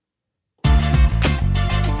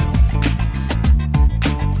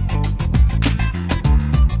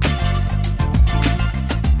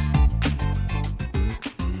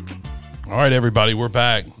right, everybody, we're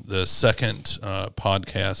back. The second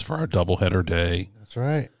podcast for our doubleheader day. That's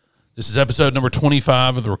right. This is episode number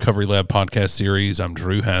 25 of the Recovery Lab podcast series. I'm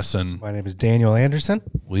Drew Hassan. My name is Daniel Anderson.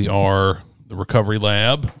 We are the Recovery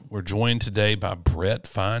Lab. We're joined today by Brett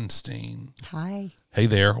Feinstein. Hi. Hey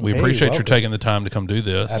there. We appreciate you taking the time to come do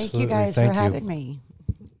this. Absolutely. Thank you guys for having me.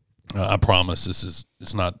 I promise it's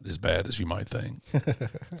not as bad as you might think.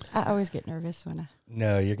 I always get nervous when I...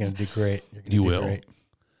 No, you're going to do great. You will. Great.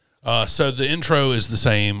 So the intro is the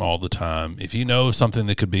same all the time. If you know something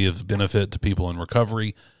that could be of benefit to people in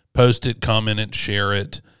recovery, post it, comment it, share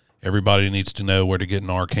it. Everybody needs to know where to get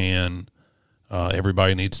Narcan.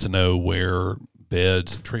 Everybody needs to know where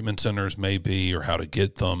beds at treatment centers may be or how to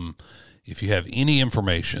get them. If you have any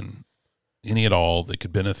information, any at all, that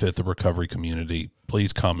could benefit the recovery community,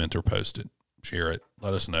 please comment or post it. Share it.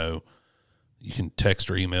 Let us know. You can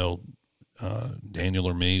text or email Daniel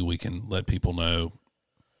or me. We can let people know.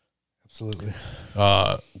 Absolutely.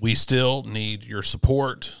 We still need your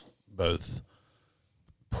support, both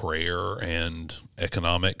prayer and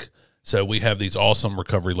economic. So we have these awesome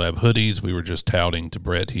Recovery Lab hoodies. We were just touting to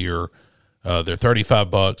Brett here. They're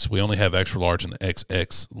 $35. We only have extra large and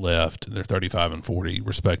XX left. They're $35 and $40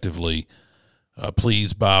 respectively.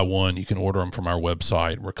 Please buy one. You can order them from our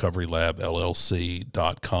website,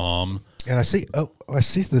 recoverylabllc.com. And I see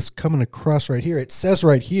this coming across right here. It says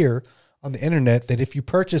right here on the internet that if you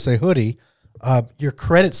purchase a hoodie, your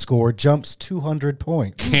credit score jumps 200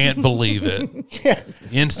 points. Can't believe it. Yeah.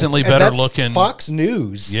 Instantly And better that's looking. Fox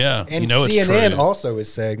News. Yeah, and you know it's CNN true. also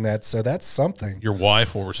is saying that, so that's something. Your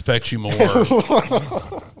wife will respect you more.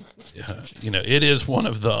 It is one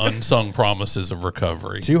of the unsung promises of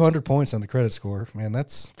recovery. 200 points on the credit score, man.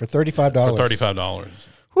 That's for $35. For $35.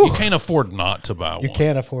 You can't afford not to buy one. You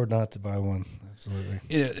can't afford not to buy one. Absolutely.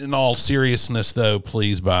 In all seriousness, though,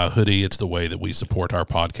 please buy a hoodie. It's the way that we support our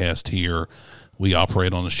podcast here. We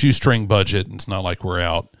operate on a shoestring budget. It's not like we're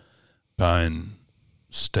out buying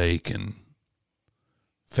steak and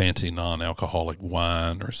fancy non-alcoholic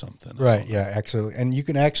wine or something. Right, yeah, actually. And you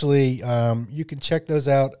can actually, you can check those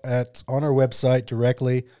out on our website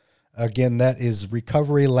directly. Again, that is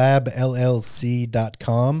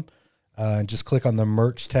recoverylabllc.com. And just click on the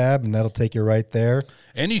merch tab, and that'll take you right there.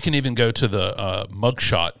 And you can even go to the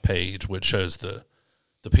mugshot page, which shows the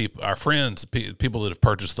people, our friends, people that have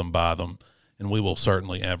purchased them, buy them, and we will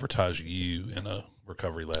certainly advertise you in a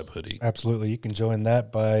Recovery Lab hoodie. Absolutely. You can join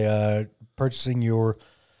that by purchasing your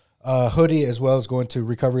hoodie, as well as going to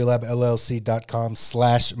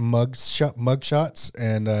recoverylabllc.com/mugshots,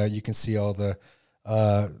 and you can see all the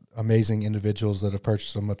amazing individuals that have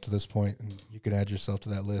purchased them up to this point, and you can add yourself to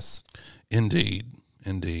that list. Indeed.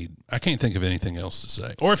 I can't think of anything else to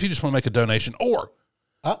say. Or if you just want to make a donation, or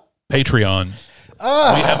Patreon. We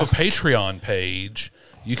have a Patreon page.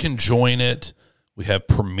 You can join it. We have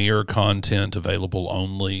premiere content available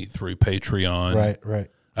only through Patreon. Right.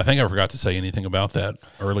 I think I forgot to say anything about that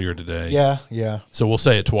earlier today. Yeah. So we'll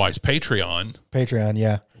say it twice. Patreon,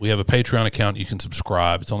 yeah. We have a Patreon account. You can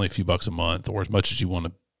subscribe. It's only a few bucks a month, or as much as you want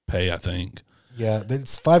to pay, I think. Yeah,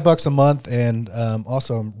 it's $5 a month, and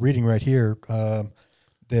also I'm reading right here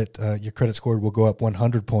that your credit score will go up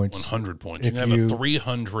 100 points. 100 points. You can have a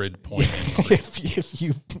 300 point increase.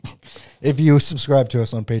 if you subscribe to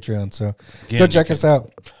us on Patreon. So go check us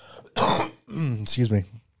out. Excuse me.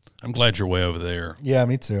 I'm glad you're way over there. Yeah,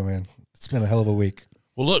 me too, man. It's been a hell of a week.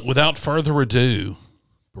 Well, look, without further ado,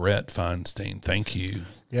 Brett Feinstein, thank you.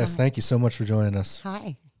 Yes, thank you so much for joining us.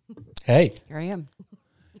 Hi. Hey. Here I am.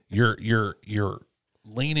 You're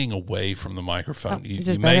leaning away from the microphone.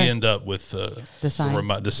 You may end up with the sign.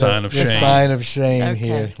 The sign of shame. The sign of shame Okay.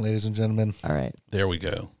 here, ladies and gentlemen. All right. There we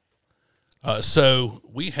go. So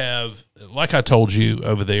we have, like I told you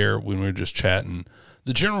over there when we were just chatting,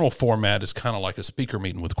 the general format is kind of like a speaker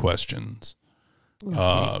meeting with questions.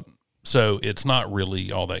 Okay. So it's not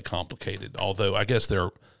really all that complicated, although I guess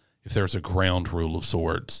if there's a ground rule of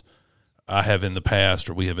sorts, we have in the past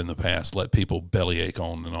let people bellyache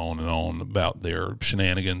on and on and on about their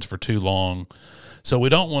shenanigans for too long. So we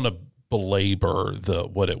don't want to belabor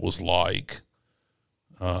what it was like.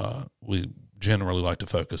 We generally like to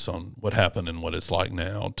focus on what happened and what it's like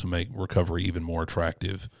now to make recovery even more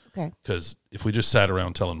attractive. Okay. Because if we just sat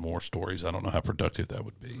around telling more stories, I don't know how productive that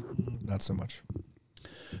would be. Not so much.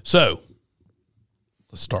 So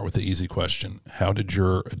let's start with the easy question. How did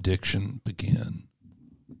your addiction begin?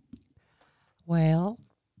 Well,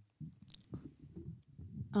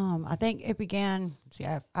 I think it began,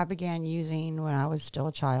 I began using when I was still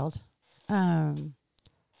a child. I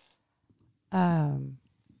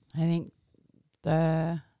think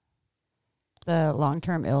the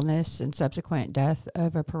long-term illness and subsequent death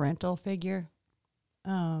of a parental figure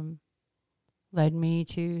led me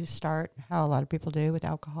to start how a lot of people do with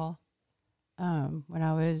alcohol. When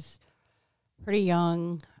I was pretty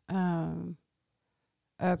young,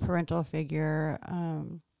 a parental figure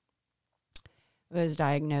was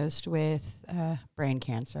diagnosed with brain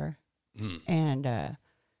cancer. And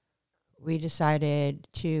we decided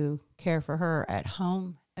to care for her at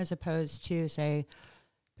home as opposed to, say,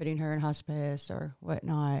 putting her in hospice or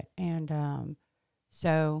whatnot. And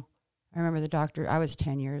so I remember the doctor, I was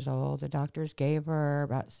 10 years old. The doctors gave her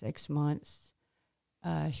about 6 months.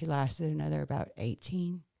 She lasted another about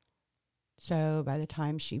 18. So by the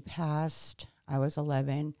time she passed, I was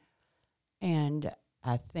 11. And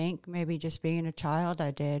I think maybe just being a child,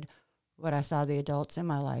 I did what I saw the adults in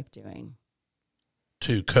my life doing.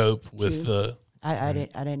 To cope with the... I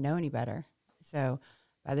didn't know any better. So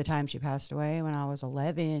by the time she passed away, when I was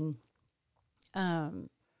 11,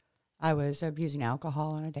 I was abusing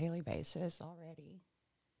alcohol on a daily basis already.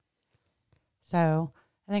 So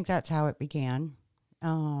I think that's how it began.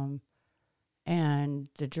 And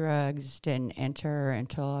the drugs didn't enter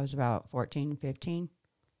until I was about 14, 15.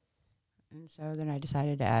 And so then I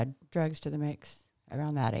decided to add drugs to the mix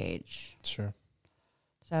around that age. Sure.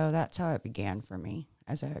 So that's how it began for me,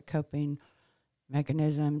 as a coping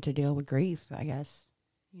mechanism to deal with grief, I guess,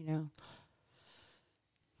 you know.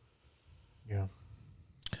 Yeah.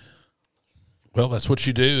 Well, that's what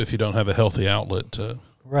you do if you don't have a healthy outlet to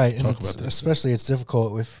right. talk And about this. especially it's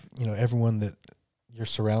difficult if, everyone that you're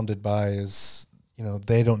surrounded by is,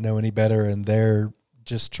 they don't know any better and they're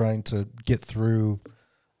just trying to get through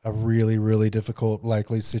a really, really difficult,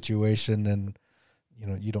 likely situation. And,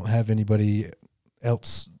 you don't have anybody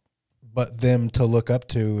else but them to look up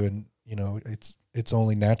to. And, it's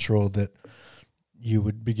only natural that you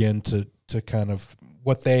would begin to kind of,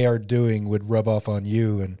 what they are doing would rub off on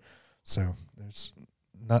you. And so there's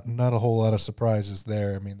not a whole lot of surprises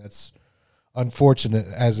there. I mean, that's unfortunate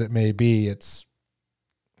as it may be. It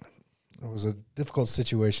was a difficult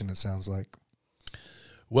situation, it sounds like.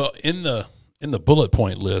 Well, in the bullet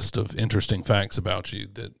point list of interesting facts about you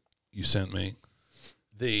that you sent me,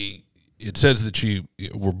 it says that you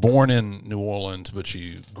were born in New Orleans, but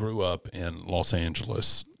you grew up in Los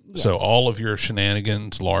Angeles. Yes. So all of your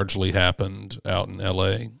shenanigans largely happened out in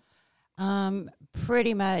L.A.?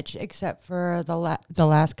 Pretty much, except for the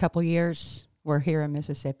last couple years, we're here in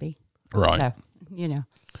Mississippi. Right. So,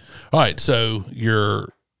 All right, so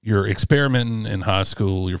you're experimenting in high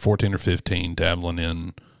school. You're 14 or 15, dabbling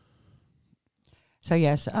in. So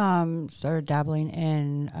yes, started dabbling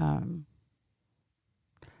in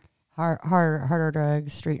harder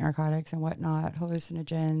drugs, street narcotics, and whatnot,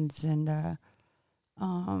 hallucinogens, and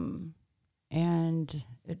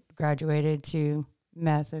it graduated to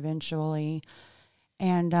meth eventually,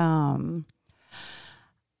 and I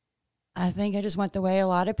think I just went the way a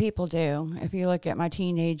lot of people do. If you look at my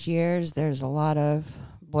teenage years, there's a lot of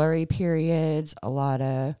blurry periods, a lot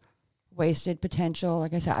of wasted potential.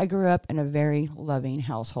 Like I said, I grew up in a very loving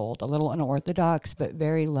household, a little unorthodox, but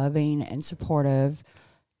very loving and supportive,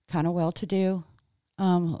 kind of well-to-do.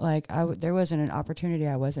 There wasn't an opportunity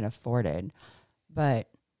I wasn't afforded, but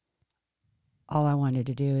all I wanted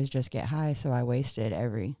to do is just get high, so I wasted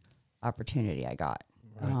every opportunity I got.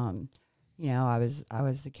 Right. I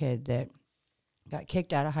was the kid that got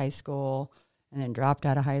kicked out of high school and then dropped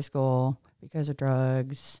out of high school because of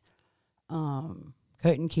drugs.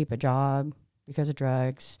 Couldn't keep a job because of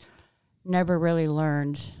drugs. Never really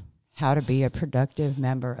learned how to be a productive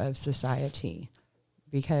member of society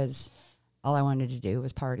because all I wanted to do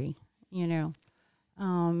was party, and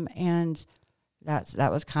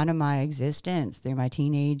that was kind of my existence through my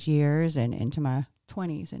teenage years and into my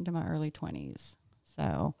early 20s.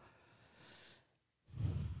 So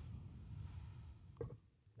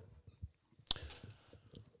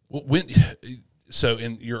well, so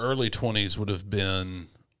in your early 20s would have been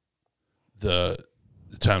the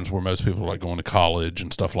times where most people are like going to college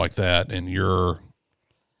and stuff like that, and you're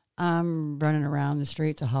running around the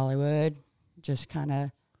streets of Hollywood, just kind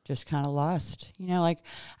of lost.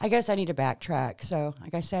 I guess I need to backtrack. So,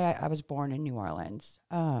 like I say, I was born in New Orleans.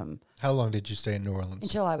 How long did you stay in New Orleans?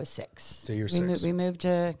 Until I was 6. So you're 6. We moved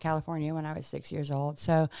to California when I was 6 years old.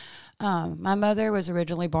 So, my mother was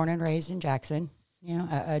originally born and raised in Jackson.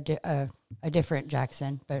 A different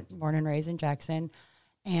Jackson, but born and raised in Jackson.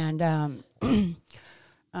 And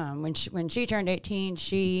when she turned 18,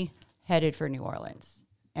 she headed for New Orleans.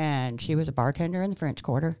 And she was a bartender in the French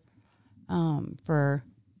Quarter for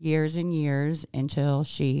years and years until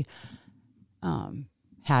she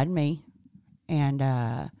had me.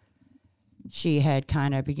 And she had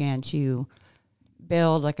kind of began to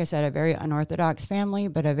build, like I said, a very unorthodox family,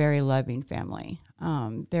 but a very loving family.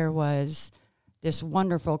 There was this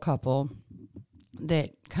wonderful couple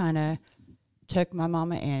that kind of took my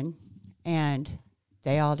mama in, and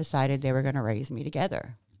they all decided they were going to raise me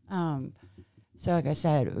together. So like I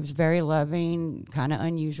said, it was very loving, kind of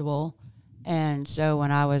unusual. And so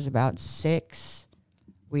when I was about 6,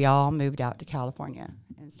 we all moved out to California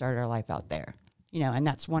and started our life out there. And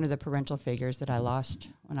that's one of the parental figures that I lost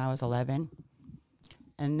when I was 11.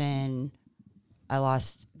 And then I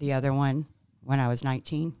lost the other one when I was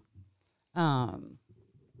 19. That's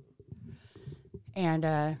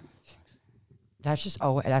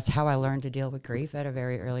how I learned to deal with grief at a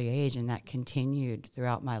very early age, and that continued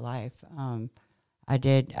throughout my life. I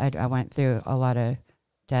went through a lot of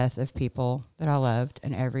death of people that I loved,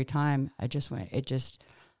 and every time I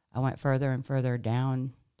went further and further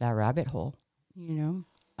down that rabbit hole,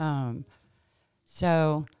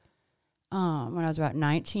 So when I was about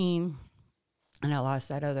 19 and I lost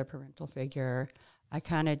that other parental figure, I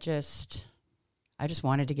just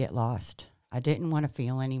wanted to get lost. I didn't want to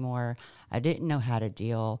feel anymore. I didn't know how to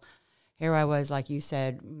deal. Here I was, like you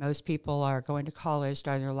said, most people are going to college,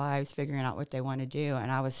 starting their lives, figuring out what they want to do.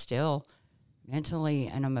 And I was still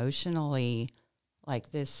mentally and emotionally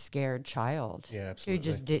like this scared child. Yeah, absolutely. Who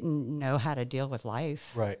just didn't know how to deal with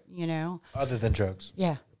life. Right. Other than drugs.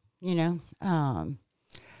 Yeah. And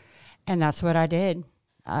that's what I did.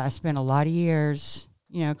 I spent a lot of years,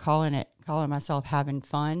 calling myself having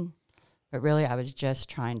fun, but really I was just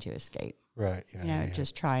trying to escape. Right. Yeah,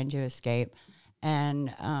 just trying to escape.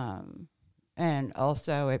 And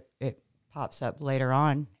also it pops up later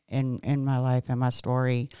on in my life and my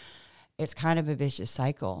story. It's kind of a vicious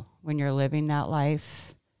cycle when you're living that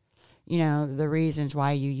life. The reasons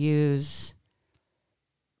why you use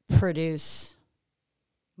produce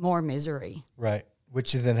more misery. Right.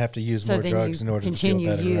 Which you then have to use more drugs in order to feel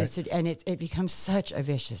better, right? And it becomes such a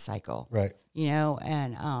vicious cycle. Right.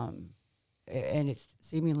 And it's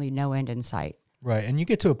seemingly no end in sight. Right. And you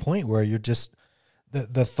get to a point where you're just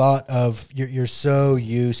the thought of you're so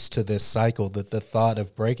used to this cycle that the thought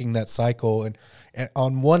of breaking that cycle and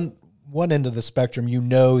on one end of the spectrum,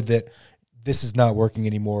 that this is not working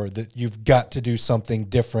anymore, that you've got to do something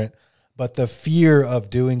different. But the fear of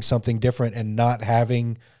doing something different and not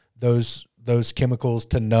having those chemicals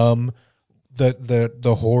to numb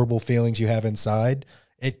the horrible feelings you have inside,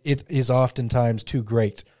 it is oftentimes too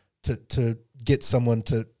great to get someone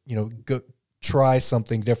to, go try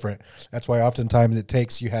something different. That's why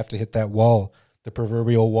oftentimes you have to hit that wall, the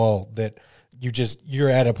proverbial wall, that you're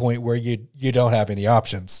at a point where you don't have any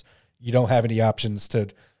options. You don't have any options to,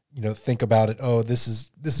 think about it. Oh, this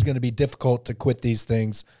is going to be difficult to quit these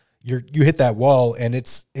things. You hit that wall, and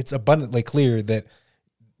it's abundantly clear that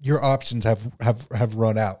your options have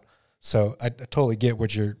run out. So I totally get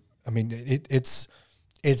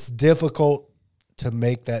it's difficult to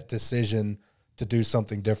make that decision to do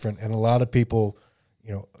something different. And a lot of people,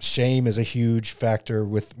 shame is a huge factor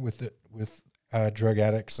with drug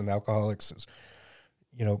addicts and alcoholics.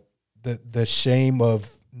 The shame of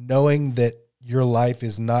knowing that your life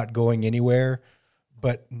is not going anywhere,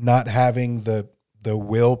 but not having the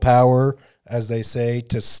willpower, as they say,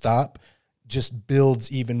 to stop, just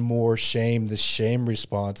builds even more shame, the shame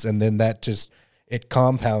response. And then that it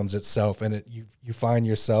compounds itself, and you find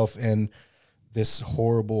yourself in this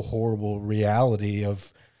horrible, horrible reality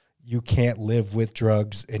of you can't live with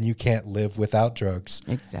drugs and you can't live without drugs.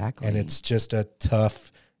 Exactly. And it's just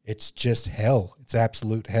it's just hell. It's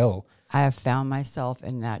absolute hell. I have found myself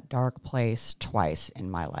in that dark place twice in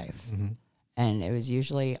my life. Mm-hmm. And it was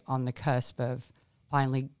usually on the cusp of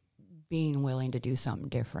finally being willing to do something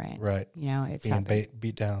different. Right. It's being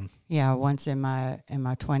beat down. Yeah, once in my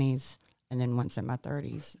 20s and then once in my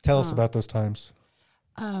 30s. Tell us about those times.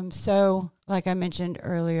 So, like I mentioned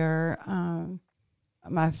earlier, I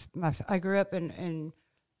grew up in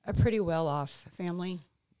a pretty well-off family,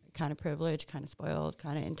 kind of privileged, kind of spoiled,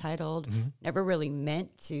 kind of entitled. Mm-hmm. Never really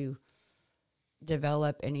meant to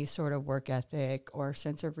develop any sort of work ethic or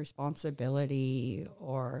sense of responsibility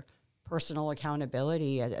or personal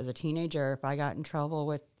accountability. As a teenager, if I got in trouble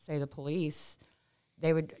with, say, the police,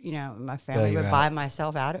 they would, my family would buy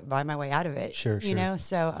my way out of it. Sure.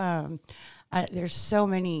 So there's so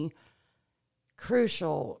many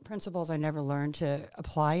crucial principles I never learned to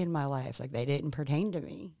apply in my life. Like, they didn't pertain to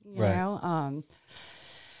me, you know?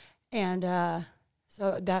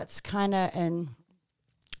 So that's kind of, and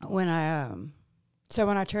when I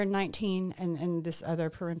turned 19 and this other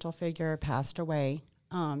parental figure passed away,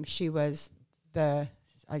 she was I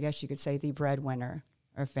guess you could say, the breadwinner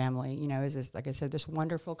of family. It was this, like I said, this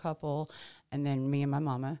wonderful couple, and then me and my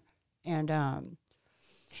mama. And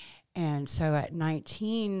And so at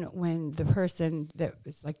 19, when the person that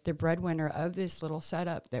was like the breadwinner of this little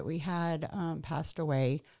setup that we had passed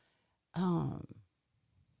away, I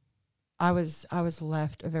was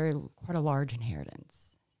left quite a large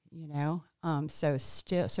inheritance, you know. So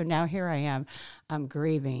now here I am, I'm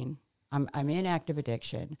grieving. I'm in active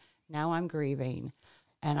addiction. Now I'm grieving,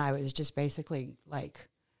 and I was just basically like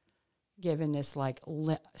given this like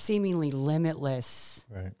seemingly limitless,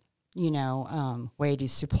 Right. you know, way to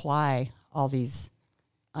supply all these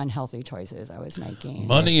unhealthy choices I was making.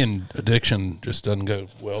 Money and addiction just doesn't go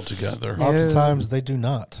well together. No. Oftentimes they do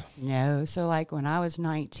not. No, so like when I was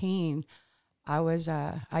 19,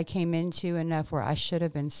 I came into enough where I should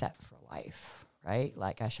have been set for life, right?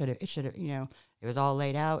 Like it should have, you know, it was all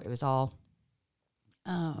laid out. It was all,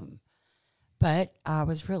 but I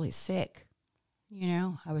was really sick, you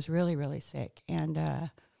know, I was really, really sick. And,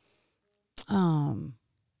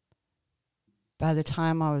 by the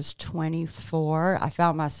time I was 24, I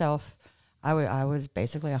found myself, I was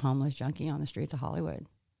basically a homeless junkie on the streets of Hollywood.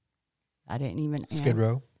 I didn't even, Skid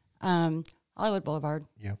Row. Hollywood Boulevard.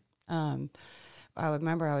 Yeah. I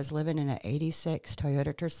remember I was living in an 86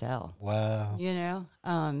 Toyota Tercel. Wow. You know,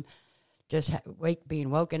 just being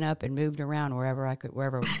woken up and moved around wherever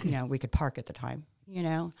you know we could park at the time. You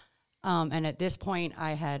know, and at this point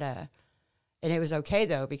I had and it was okay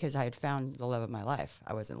though because I had found the love of my life.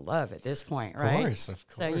 I was in love at this point, right? Of course.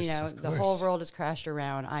 So you know, the whole world has crashed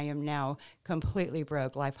around. I am now completely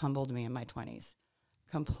broke. Life humbled me in my 20s.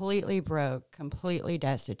 Completely broke, completely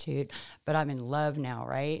destitute, but I'm in love now,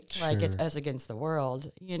 right? Sure. Like it's us against the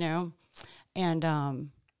world, you know?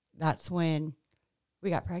 And that's when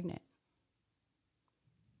we got pregnant.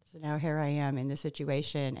 So now here I am in this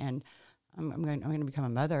situation, and I'm going to become a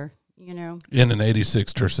mother, you know? In an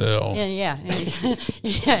 86 Tercel. Yeah,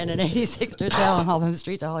 in an 86 Tercel on all the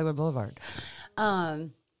streets of Hollywood Boulevard.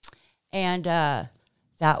 And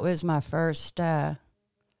that was my first... like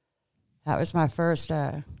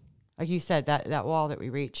you said, that wall that we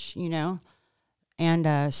reach, you know?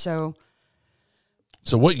 And so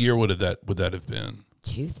what year would that have been?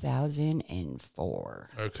 2004.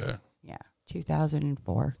 Okay. Yeah,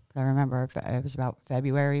 2004. I remember it was about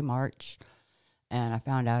February, March, and I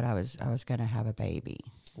found out I was going to have a baby.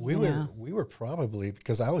 We were probably,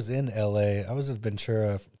 because I was in LA. I was in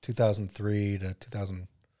Ventura 2003 to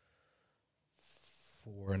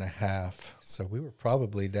 2004 and a half. So we were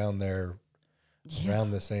probably down there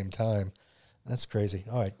around the same time. That's crazy.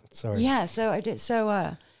 All right, sorry. Yeah, so I did.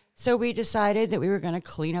 So we decided that we were going to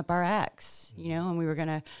clean up our acts, you know, and we were going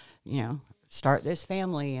to, you know, start this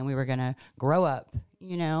family, and we were going to grow up,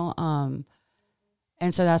 you know.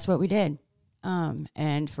 And so that's what we did.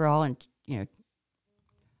 And for all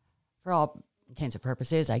intents and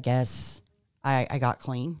purposes, I guess I got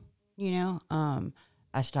clean, you know.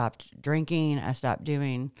 I stopped drinking. I stopped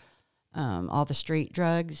doing all the street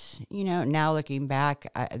drugs, you know. Now looking back,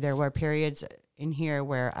 there were periods in here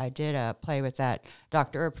where I did play with that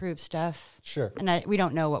doctor-approved stuff. Sure. And we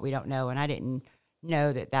don't know what we don't know, and I didn't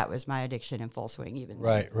know that was my addiction in full swing even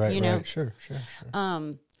then. Right, you know? right. Sure.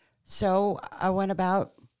 So I went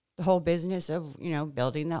about the whole business of, you know,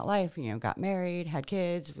 building that life, you know, got married, had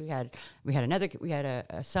kids. We had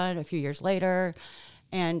a son a few years later,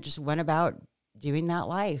 and just went about doing that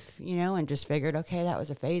life, you know, and just figured, okay, that was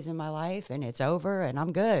a phase in my life and it's over and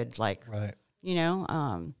I'm good. Like, right. You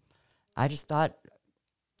know, I just thought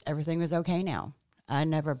everything was okay now. I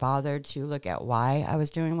never bothered to look at why I was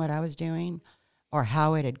doing what I was doing or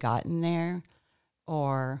how it had gotten there,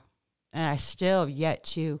 and I still have yet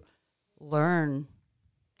to learn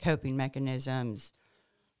coping mechanisms,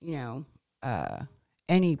 you know,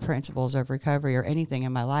 any principles of recovery or anything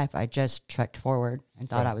in my life. I just trekked forward and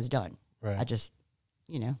thought I was done. Right. I just,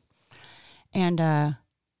 you know, and,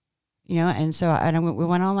 you know, and so we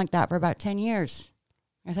went on like that for about 10 years.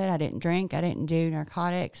 I said I didn't drink. I didn't do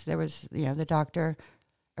narcotics. There was, you know, the doctor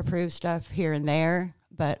approved stuff here and there,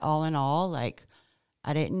 but all in all, like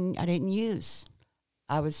I didn't use.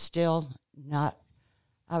 I still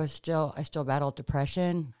battled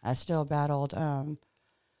depression. I still battled a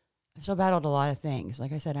lot of things.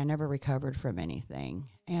 Like I said, I never recovered from anything.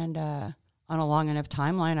 And, on a long enough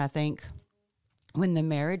timeline, I think when the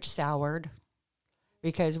marriage soured,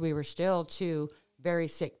 because we were still two very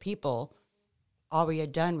sick people, all we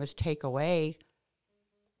had done was take away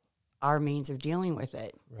our means of dealing with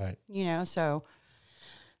it. Right. You know, so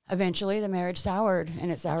eventually the marriage soured,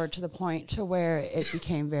 and it soured to the point to where it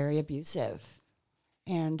became very abusive.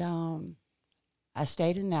 And I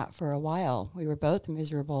stayed in that for a while. We were both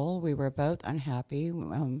miserable. We were both unhappy.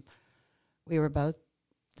 We were both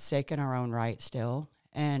sick in our own right still.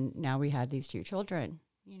 And now we had these two children,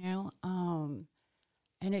 you know.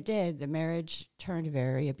 And it did. The marriage turned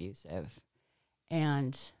very abusive.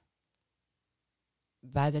 And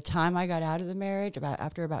by the time I got out of the marriage,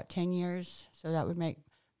 after about 10 years, so that would make,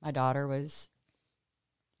 my daughter was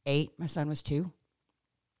 8, my son was 2.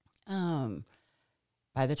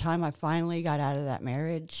 By the time I finally got out of that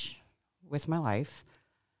marriage with my life,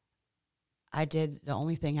 I did the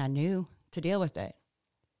only thing I knew to deal with it.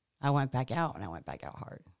 I went back out, and I went back out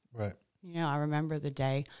hard. Right. You know, I remember the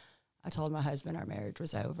day I told my husband our marriage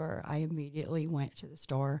was over. I immediately went to the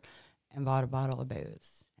store and bought a bottle of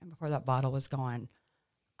booze. And before that bottle was gone,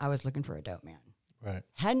 I was looking for a dope man. Right.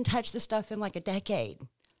 Hadn't touched the stuff in like a decade.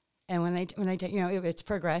 And when they you know, it's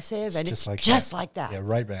progressive, and it's like just that. like that. Yeah,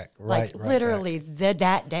 right back. Like Right literally back.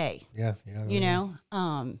 that day. Yeah. You know?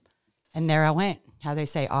 And there I went, how they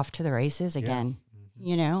say, off to the races again. Mm-hmm.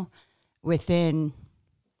 You know? Within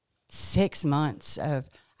 6 months of,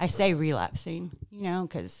 I say relapsing, you know,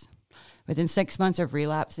 because within 6 months of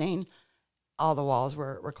relapsing, all the walls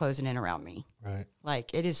were closing in around me. Right.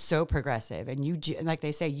 Like, it is so progressive. And like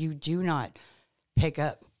they say, you do not pick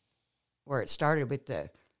up where it started with the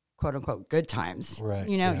quote unquote good times. Right.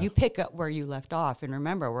 You know, yeah. you pick up where you left off. And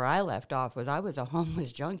remember, where I left off was I was a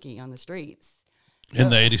homeless junkie on the streets. In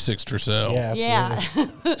the 86 Tercel. Yeah, absolutely.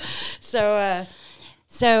 Yeah.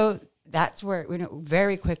 So that's where, you know,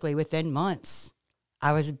 very quickly, within months,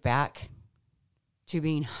 I was back to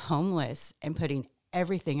being homeless and putting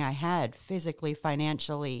everything I had, physically,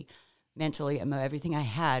 financially, mentally, everything I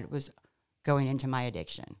had was going into my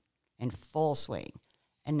addiction in full swing.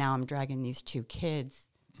 And now I'm dragging these 2 kids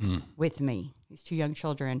with me, these 2 young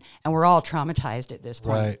children, and we're all traumatized at this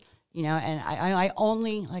point. Right. You know, and I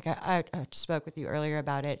only, like I spoke with you earlier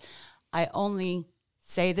about it, I only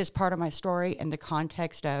say this part of my story in the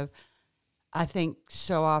context of, I think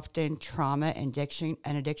so often trauma and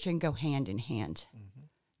addiction go hand in hand. Mm-hmm.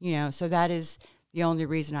 You know, so that is the only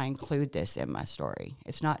reason I include this in my story.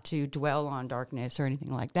 It's not to dwell on darkness or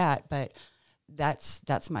anything like that, but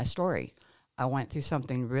that's my story. I went through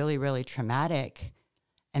something really, really traumatic,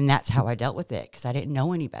 and that's how I dealt with it, because I didn't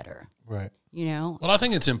know any better. Right. You know? Well, I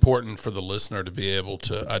think it's important for the listener to be able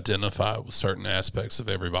to identify with certain aspects of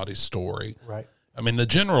everybody's story. Right. I mean, the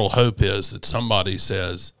general hope is that somebody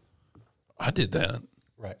says, I did that.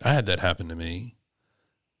 Right. I had that happen to me.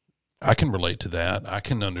 I can relate to that. I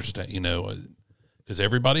can understand, you know, because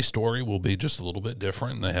everybody's story will be just a little bit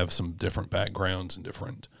different, and they have some different backgrounds and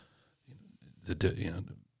different,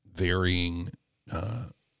 varying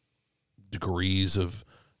degrees of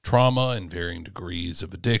trauma and varying degrees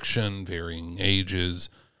of addiction, varying ages.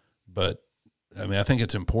 But I mean, I think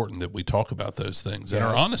it's important that we talk about those things and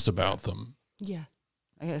are honest about them. Yeah.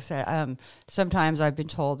 Like I said, sometimes I've been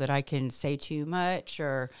told that I can say too much,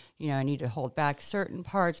 or, you know, I need to hold back certain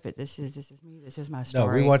parts, but this is me. This is my story.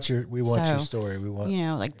 No, we want your story. We want, you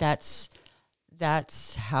know, like that's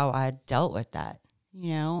how I dealt with that,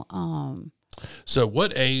 you know? So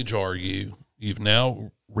what age are you? You've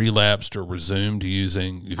now relapsed or resumed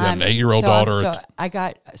using, you've got an 8-year-old daughter.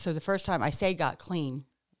 So the first time I say got clean,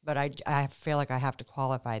 but I feel like I have to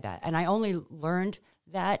qualify that. And I only learned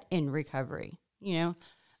that in recovery, you know.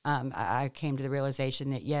 I came to the realization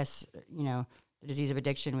that, yes, you know, the disease of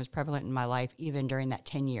addiction was prevalent in my life even during that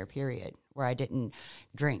 10-year period where I didn't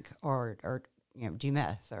drink or you know, do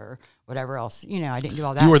meth or whatever else. You know, I didn't do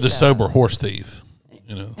all that. You were the stuff. sober horse thief,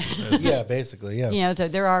 you know. Yeah, basically, yeah. You know, so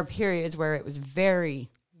there are periods where it was very,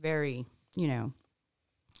 very, you know,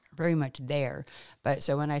 very much there. But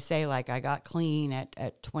so when I say, like, I got clean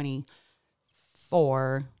at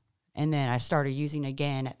 24 and then I started using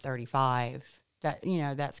again at 35, that, you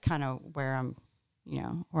know, that's kind of where I'm, you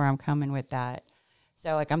know, where I'm coming with that.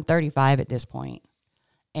 So, like, I'm 35 at this point.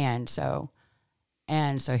 And so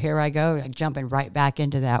here I go, like, jumping right back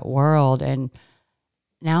into that world. And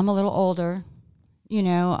now I'm a little older, you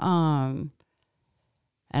know, and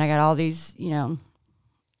I got all these, you know,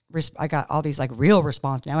 I got all these, like, real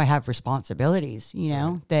now I have responsibilities, you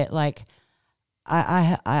know, that, like,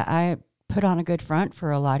 I put on a good front for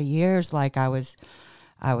a lot of years. Like, I was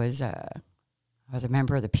a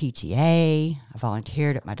member of the PTA. I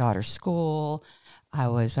volunteered at my daughter's school. I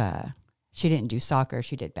was, she didn't do soccer.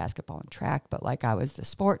 She did basketball and track, but, like, I was the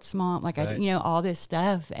sports mom, like, I, you know, all this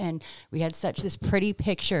stuff. And we had such this pretty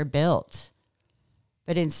picture built,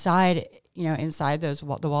 but inside, you know, inside the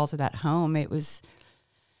walls of that home, it was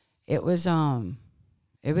kind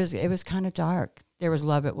of dark. There was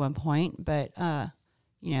love at one point, but,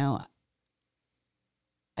 you know,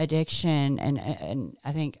 addiction and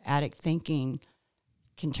I think addict thinking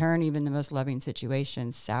can turn even the most loving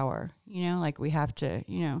situations sour. You know, like, we have to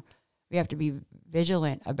be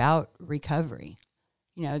vigilant about recovery.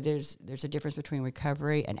 there's a difference between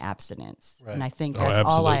recovery and abstinence. Right. And I think Oh, that's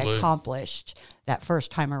all I absolutely. accomplished that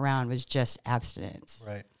first time around was just abstinence,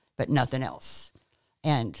 Right. but nothing else.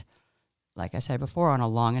 And like I said before, on a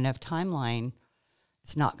long enough timeline,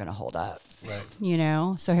 it's not going to hold up. Right.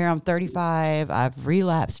 So here I'm 35. I've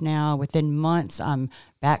relapsed now. Within months, I'm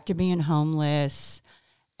back to being homeless.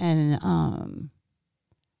 And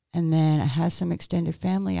then I have some extended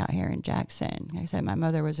family out here in Jackson. Like I said, my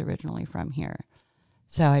mother was originally from here.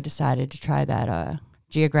 So I decided to try that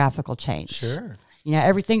geographical change. Sure.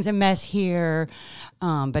 Everything's a mess here,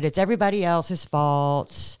 but it's everybody else's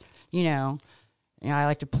fault. I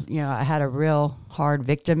like to, I had a real hard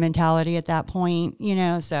victim mentality at that point,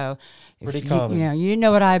 so. Pretty common. You didn't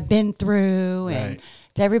know what I've been through, and Right.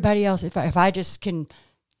 to everybody else, if I just can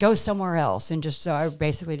go somewhere else, and just so I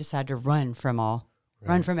basically decided to run from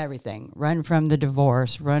run from everything, run from the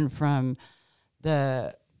divorce, run from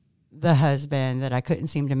the husband that I couldn't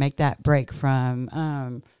seem to make that break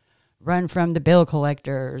from, run from the bill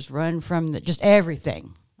collectors, run from just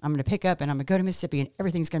everything. I'm going to pick up and I'm going to go to Mississippi and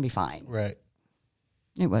everything's going to be fine. Right.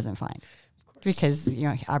 It wasn't fine because,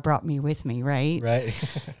 I brought me with me, right? Right.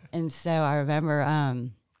 And so I remember,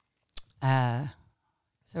 I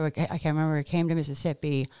can remember I came to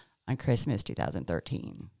Mississippi on Christmas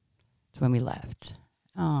 2013. That's when we left.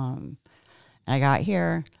 And I got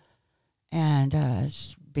here, and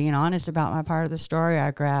just being honest about my part of the story,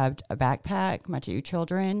 I grabbed a backpack, my 2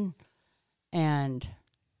 children, and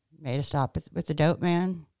made a stop with the dope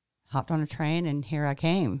man, hopped on a train, and here I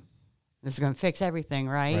came. This is going to fix everything,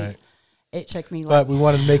 right? Right. It took me But we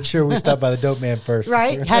wanted to make sure we stopped by the dope man first.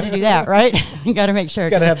 right? Had to do that, right? You got to make sure.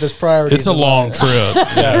 Got to have this priority. It's a long trip.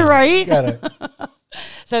 Yeah. Right? Gotta,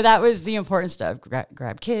 So that was the important stuff.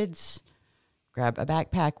 Grab kids, grab a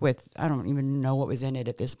backpack with, I don't even know what was in it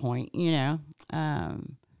at this point,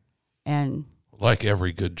 and Like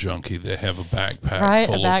every good junkie, they have a backpack Right,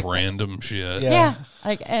 full a of random shit. Yeah. yeah,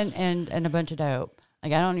 like and a bunch of dope.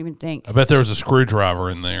 Like I don't even think. I bet there was a screwdriver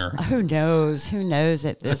in there. Who knows? Who knows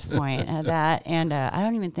at this point? That and I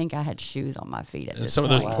don't even think I had shoes on my feet at And this some of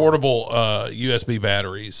point. those portable USB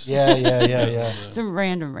batteries. yeah. Some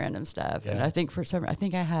random stuff. And Yeah. I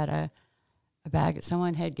think I had a bag that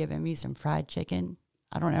someone had given me some fried chicken.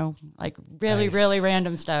 I don't know, like really, Nice. really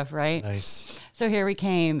random stuff, right? Nice. So here we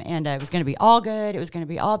came, and it was going to be all good. It was going to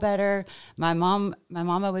be all better. My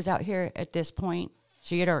mama was out here at this point.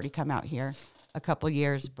 She had already come out here a couple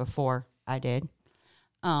years before I did.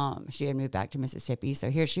 She had moved back to Mississippi, so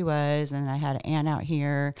here she was, and I had an aunt out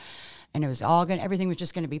here, and it was all good. Everything was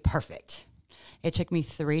just going to be perfect. It took me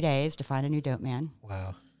 3 days to find a new dope man.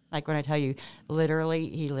 Wow. Like when I tell you, literally,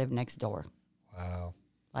 he lived next door. Wow.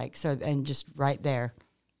 Like, so, and just right there,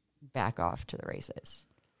 back off to the races.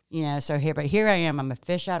 So here I am, I'm a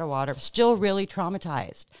fish out of water, still really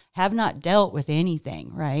traumatized, have not dealt with anything,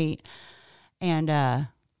 right? And,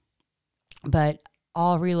 but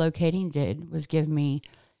all relocating did was give me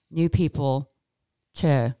new people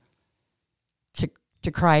to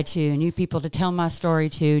cry to, new people to tell my story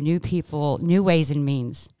to, new people, new ways and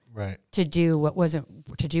means Right. to do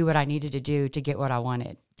what I needed to do to get what I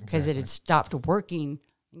wanted, because it had stopped working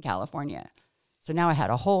in California. So now I had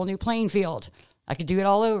a whole new playing field. I could do it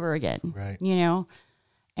all over again. Right.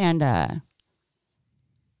 And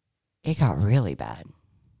it got really bad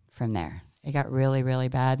from there. It got really, really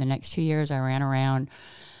bad. The next 2 years I ran around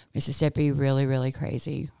Mississippi really, really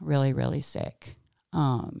crazy, really, really sick,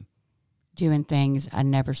 doing things I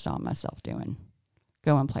never saw myself doing,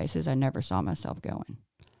 going places I never saw myself going,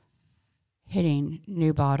 hitting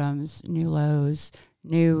new bottoms, new lows,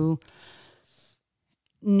 new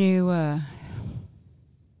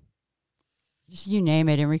just you name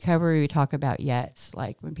it. In recovery, we talk about yets.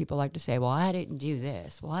 Like when people like to say, well, I didn't do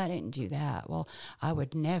this. Well, I didn't do that. Well, I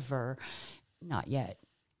would never. Not yet.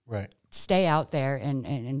 Right. Stay out there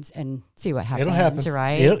and see what happens. It'll happen.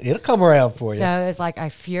 Right? It'll come around for you. So it's like I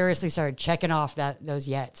furiously started checking off those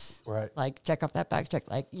yets. Right. Like check off that box. Check.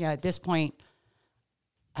 Like, at this point,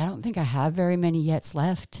 I don't think I have very many yets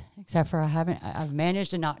left, except for I've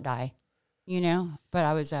managed to not die, but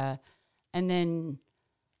I was, and then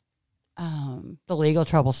the legal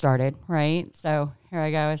trouble started, right? So here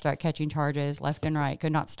I go. I start catching charges left and right.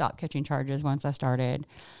 Could not stop catching charges once I started.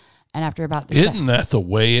 And after about Isn't that the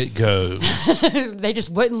way it goes? they just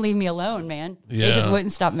wouldn't leave me alone, man. Yeah. They just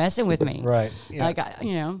wouldn't stop messing with me. Right. Yeah. Like,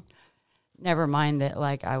 never mind that,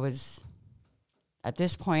 like, I was, at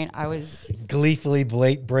this point, I was. Gleefully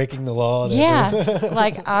breaking the law. Yeah.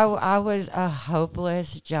 Like, I was a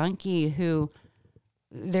hopeless junkie who,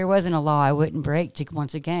 there wasn't a law I wouldn't break to,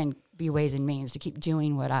 once again, be ways and means to keep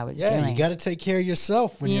doing what I was Yeah, doing. you got to take care of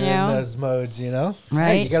yourself when You you're know? in those modes, you know? Right.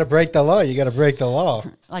 Hey, you got to break the law. You got to break the law.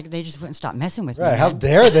 Like they just wouldn't stop messing with me. Right. How man.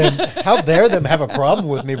 dare them? How dare them have a problem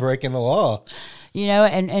with me breaking the law? You know,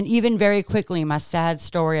 and even very quickly, my sad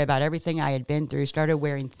story about everything I had been through started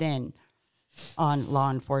wearing thin on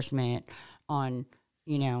law enforcement, on,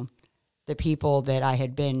 you know, the people that I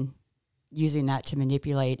had been using that to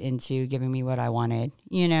manipulate into giving me what I wanted,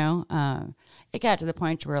 you know. It got to the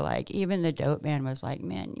point where, like, even the dope man was like,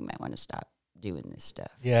 man, you might want to stop doing this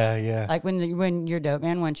stuff. Yeah, yeah. Like, when your dope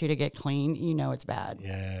man wants you to get clean, you know it's bad.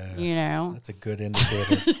 Yeah. You know? That's a good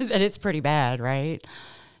indicator. That it's pretty bad, right?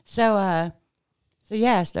 So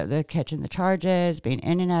yes, they're catching the charges, being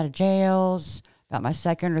in and out of jails. About my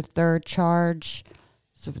second or third charge,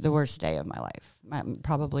 so the worst day of my life,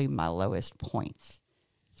 probably my lowest points.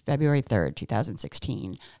 It's February 3rd,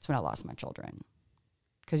 2016. That's when I lost my children.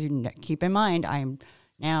 Because keep in mind, I'm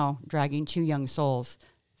now dragging 2 young souls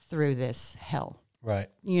through this hell. Right.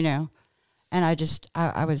 You know, and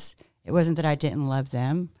I was. It wasn't that I didn't love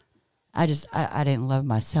them. I didn't love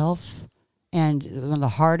myself. And one of the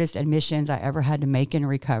hardest admissions I ever had to make in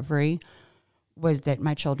recovery was that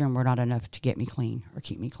my children were not enough to get me clean or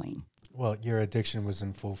keep me clean. Well, your addiction was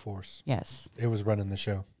in full force. Yes. It was running the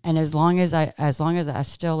show. And as long as I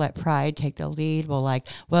still let pride take the lead, well,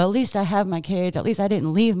 at least I have my kids. At least I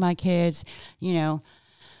didn't leave my kids, you know.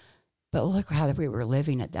 But look how we were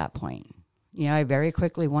living at that point. You know, I very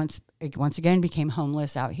quickly once again became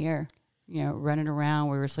homeless out here, you know, running around.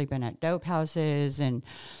 We were sleeping at dope houses, and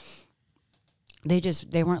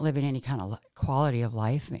they weren't living any kind of quality of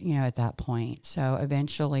life, you know, at that point. So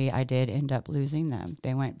eventually I did end up losing them.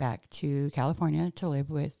 They went back to California to live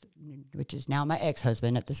with, which is now my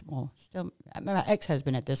ex-husband at this, well, still my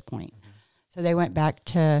ex-husband at this point. Mm-hmm. So they went back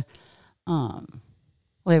to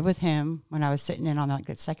live with him when I was sitting in on like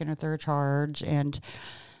the second or third charge. And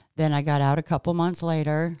then I got out a couple months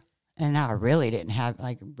later, and I really didn't have,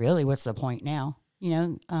 like, really, what's the point now?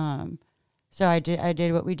 You know, so I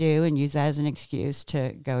did what we do and use that as an excuse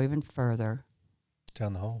to go even further.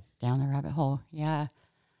 Down the hole. Down the rabbit hole, yeah.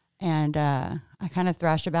 And I kind of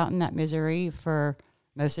thrashed about in that misery for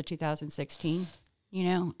most of 2016, you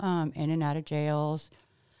know, in and out of jails.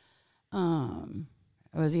 I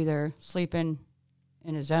was either sleeping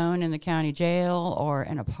in a zone in the county jail or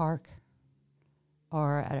in a park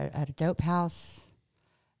or at a dope house.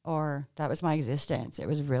 Or that was my existence. It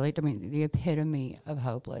was really, I mean, the epitome of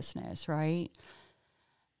hopelessness, right?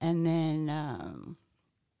 And then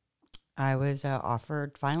I was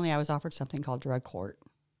offered something called drug court.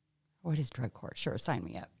 What is drug court? Sure, sign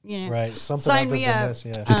me up. You know, right, something sign other me than up. this,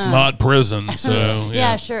 yeah. It's not prison, so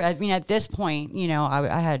yeah, sure. I mean, at this point, you know,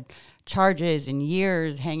 I had charges and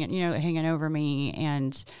years hanging over me,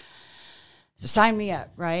 and so sign me up,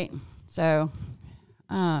 right? So,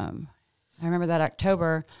 I remember that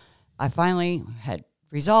October, I finally had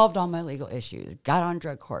resolved all my legal issues, got on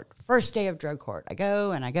drug court. First day of drug court, I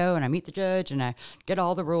go and I meet the judge and I get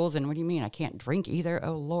all the rules. And what do you mean? I can't drink either?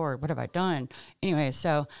 Oh, Lord, what have I done? Anyway,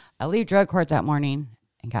 so I leave drug court that morning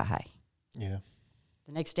and got high. Yeah.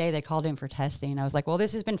 The next day they called in for testing. I was like, well,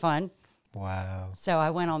 this has been fun. Wow. So I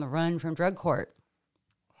went on the run from drug court.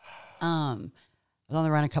 I was on the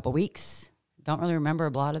run a couple weeks. Don't really remember a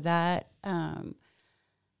lot of that.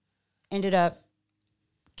 Ended up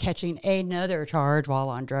catching another charge while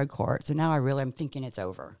on drug court. So now I'm thinking it's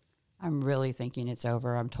over. I'm really thinking it's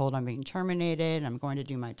over. I'm told I'm being terminated. I'm going to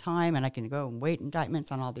do my time, and I can go and wait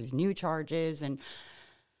indictments on all these new charges. And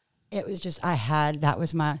it was just, that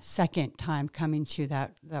was my second time coming to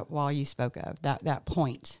that wall you spoke of, that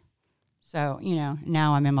point. So, you know,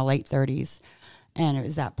 now I'm in my late 30s, and it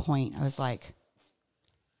was that point. I was like,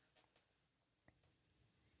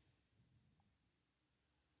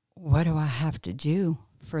 what do I have to do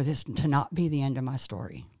for this to not be the end of my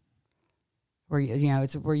story? Where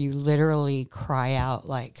it's where you literally cry out,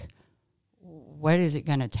 like, what is it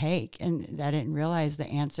going to take? And I didn't realize the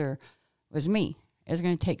answer was me. It was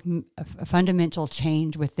going to take a fundamental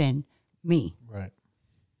change within me. Right.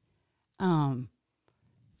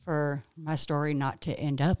 For my story not to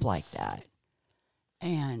end up like that.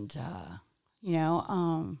 And,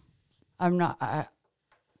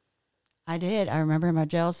 I did. I remember in my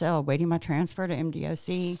jail cell waiting my transfer to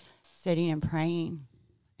MDOC, sitting and praying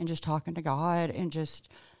and just talking to God and just,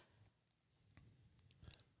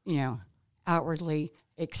 you know, outwardly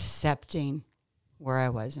accepting where I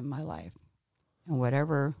was in my life and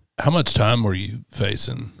whatever. How much time were you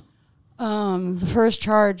facing? The first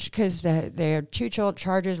charge, because there are two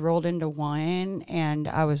charges rolled into one, and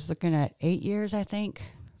I was looking at 8 years, I think,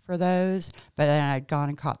 for those. But then I'd gone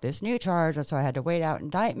and caught this new charge, and so I had to wait out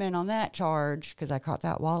indictment on that charge because I caught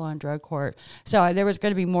that while on drug court. So there was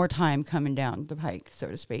going to be more time coming down the pike, so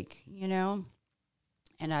to speak, you know.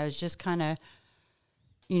 And I was just kind of,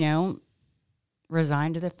 you know,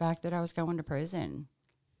 resigned to the fact that I was going to prison,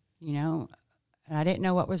 you know. And I didn't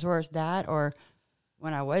know what was worse, that or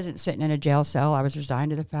when I wasn't sitting in a jail cell, I was resigned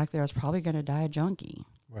to the fact that I was probably going to die a junkie.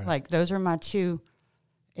 Right. Like, those were my two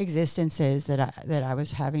existences that I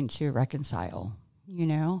was having to reconcile, you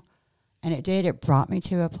know. And it brought me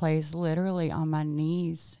to a place literally on my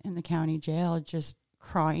knees in the county jail, just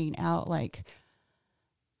crying out like,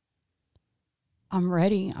 I'm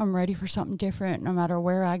ready for something different. No matter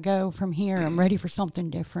where I go from here, I'm ready for something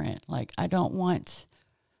different. Like, I don't want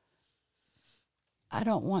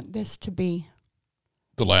this to be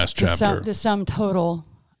the last chapter, the sum total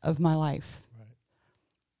of my life. Right.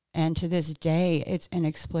 And to this day, it's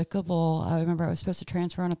inexplicable. I remember I was supposed to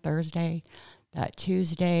transfer on a Thursday. That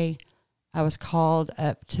Tuesday, I was called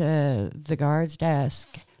up to the guard's desk,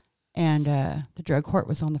 and the drug court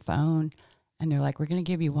was on the phone, and they're like, "We're going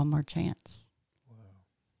to give you one more chance. Wow.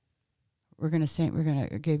 We're going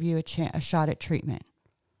to give you a shot at treatment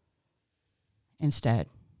instead."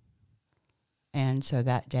 And so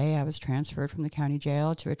that day I was transferred from the county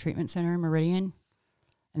jail to a treatment center in Meridian,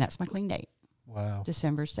 and that's my clean date. Wow.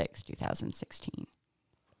 December 6th, 2016.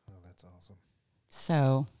 Oh, that's awesome.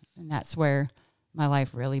 So, and that's where my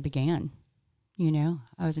life really began. You know,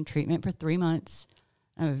 I was in treatment for 3 months.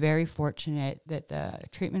 I'm very fortunate that the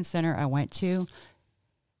treatment center I went to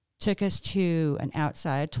took us to an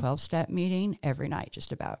outside 12-step meeting every night,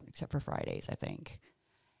 just about, except for Fridays, I think.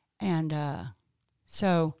 And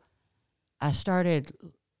so I started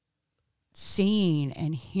seeing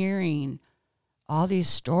and hearing all these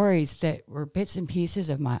stories that were bits and pieces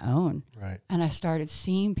of my own. Right. And I started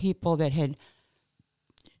seeing people that had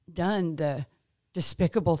done the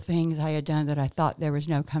despicable things I had done that I thought there was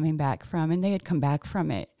no coming back from, and they had come back from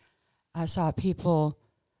it. I saw people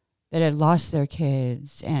that had lost their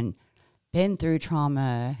kids and been through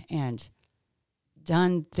trauma and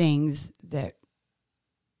done things that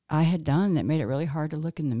I had done that made it really hard to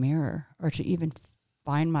look in the mirror or to even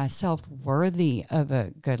find myself worthy of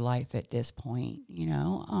a good life at this point, you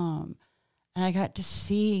know. And I got to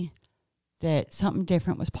see that something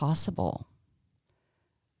different was possible.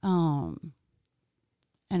 And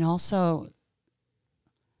also,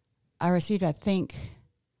 I received, I think,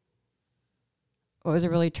 what was a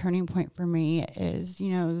really turning point for me is,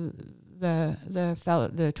 you know, the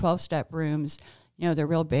 12-step rooms. You know, they're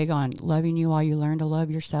real big on loving you while you learn to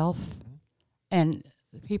love yourself. Mm-hmm. And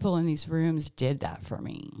the people in these rooms did that for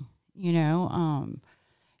me. You know,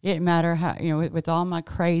 it didn't matter how, you know, with all my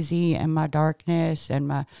crazy and my darkness and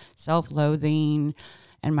my self-loathing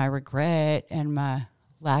and my regret and my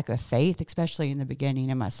lack of faith, especially in the beginning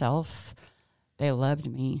in myself, they loved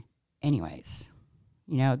me anyways.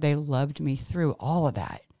 You know, they loved me through all of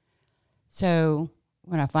that. So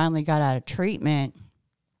when I finally got out of treatment,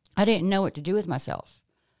 I didn't know what to do with myself.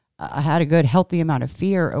 I had a good, healthy amount of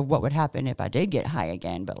fear of what would happen if I did get high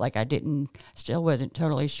again, but like still wasn't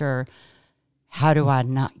totally sure, how do I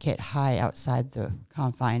not get high outside the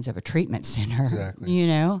confines of a treatment center? Exactly. You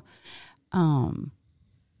know?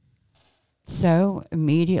 So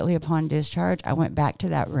immediately upon discharge, I went back to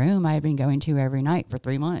that room I had been going to every night for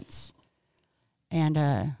 3 months. And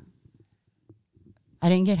I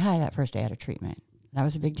didn't get high that first day out of treatment. That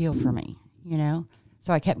was a big deal for me, you know?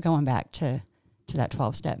 So I kept going back to that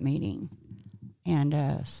 12-step meeting.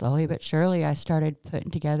 And slowly but surely, I started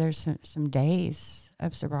putting together some days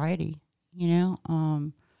of sobriety, you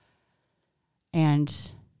know?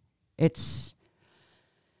 And it's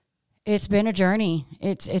been a journey.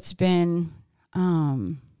 It's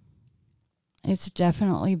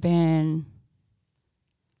definitely been,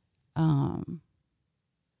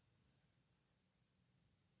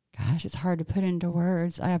 gosh, it's hard to put into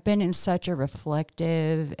words. I've been in such a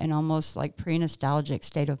reflective and almost like pre-nostalgic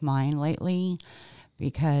state of mind lately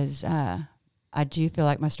because I do feel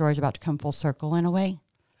like my story is about to come full circle in a way.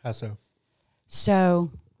 How so?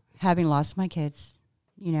 So, having lost my kids,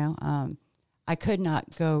 you know, I could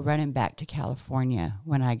not go running back to California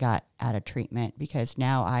when I got out of treatment because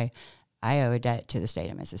now I owe a debt to the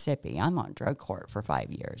state of Mississippi. I'm on drug court for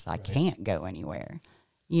 5 years. I can't go anywhere,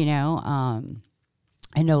 you know.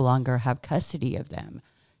 I no longer have custody of them.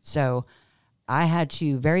 So I had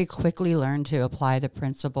to very quickly learn to apply the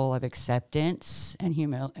principle of acceptance and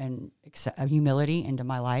humility into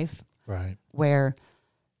my life. Right. Where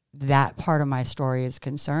that part of my story is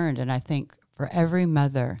concerned. And I think for every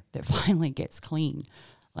mother that finally gets clean,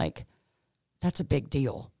 like, that's a big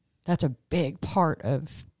deal. That's a big part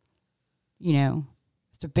of You know,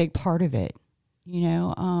 it's a big part of it. You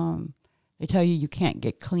know, they tell you can't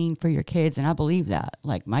get clean for your kids, and I believe that.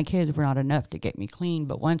 Like, my kids were not enough to get me clean,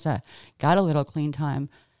 but once I got a little clean time,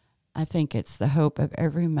 I think it's the hope of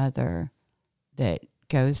every mother that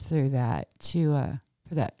goes through that to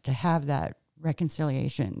have that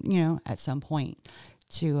reconciliation, you know, at some point,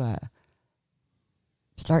 to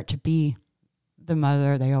start to be the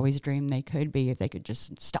mother they always dreamed they could be if they could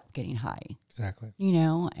just stop getting high. Exactly. You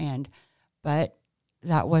know, but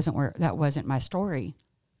that wasn't my story.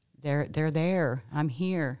 They're there. I'm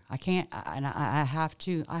here. I can't, and I have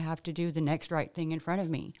to do the next right thing in front of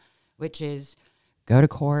me, which is go to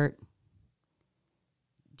court,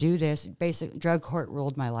 do this. Basic drug court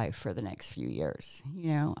ruled my life for the next few years. You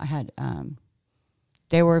know, I had,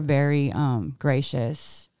 they were very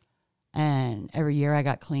gracious, and every year I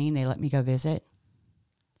got clean, they let me go visit.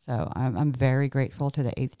 So I'm very grateful to the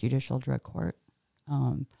 8th Judicial Drug Court.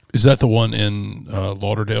 Is that the one in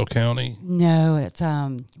Lauderdale County? No, it's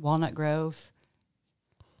Walnut Grove,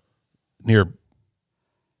 Near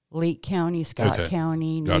Leake County, Scott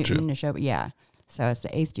County, Gotcha. Newton, Neshoba. Yeah, so it's the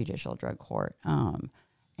 8th Judicial Drug Court.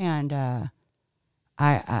 And I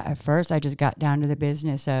at first I just got down to the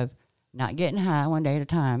business of not getting high one day at a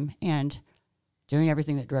time and doing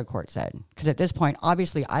everything that drug court said. Because at this point,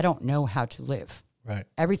 obviously, I don't know how to live. Right.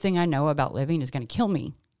 Everything I know about living is going to kill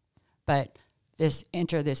me. But this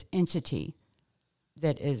entity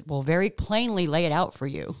that will very plainly lay it out for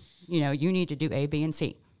you. You know, you need to do A, B, and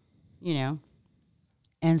C. You know,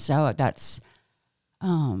 and so that's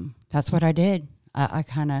what I did. I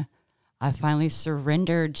finally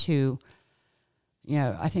surrendered to. You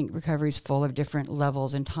know, I think recovery is full of different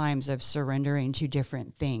levels and times of surrendering to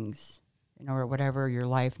different things, in order whatever your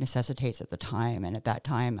life necessitates at the time. And at that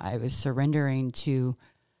time, I was surrendering to.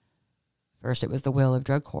 First, it was the will of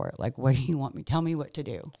drug court. Like, what do you want me? Tell me what to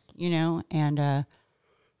do. You know, and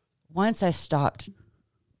once I stopped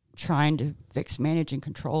trying to fix, manage, and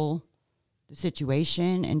control the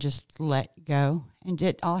situation and just let go,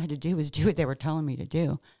 and all I had to do was do what they were telling me to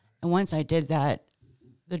do. And once I did that,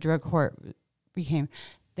 the drug court became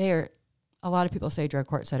there. A lot of people say drug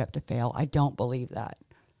court set up to fail. I don't believe that.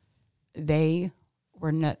 They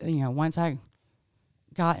were not, you know, once I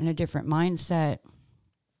got in a different mindset,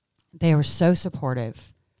 they were so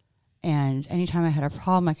supportive. And anytime I had a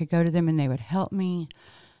problem, I could go to them and they would help me.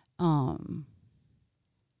 You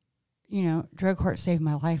know, drug court saved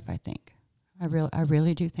my life, I think. I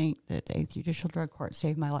really do think that the 8th Judicial Drug Court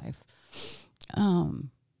saved my life.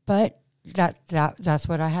 But that's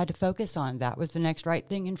what I had to focus on. That was the next right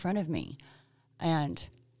thing in front of me. And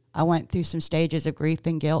I went through some stages of grief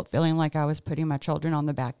and guilt, feeling like I was putting my children on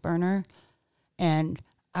the back burner. And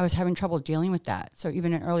I was having trouble dealing with that. So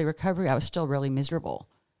even in early recovery, I was still really miserable.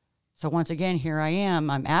 So once again, here I am.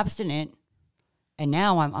 I'm abstinent. And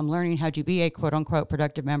now I'm learning how to be a quote unquote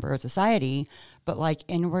productive member of society. But like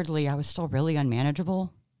inwardly, I was still really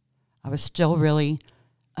unmanageable. I was still really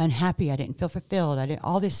unhappy. I didn't feel fulfilled. I didn't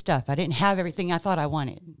all this stuff. I didn't have everything I thought I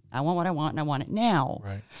wanted. I want what I want, and I want it now.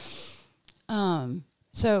 Right.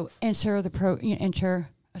 So enter a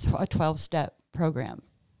 12-step program,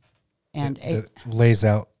 and it lays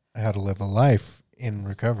out how to live a life in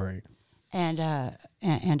recovery, and a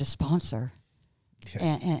sponsor, yes.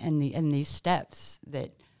 and these steps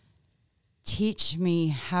that teach me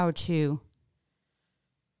how to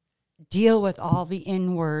deal with all the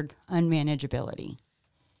inward unmanageability.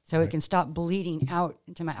 So it can stop bleeding out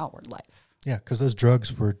into my outward life. Yeah, because those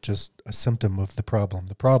drugs were just a symptom of the problem.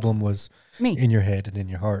 The problem was Me. In your head and in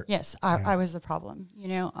your heart. Yes, I was the problem, you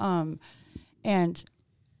know. And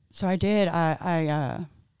so I did.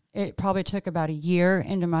 It probably took about a year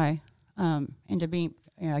into my into being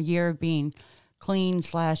a year of being clean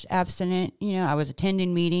 / abstinent. You know, I was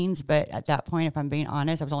attending meetings, but at that point, if I'm being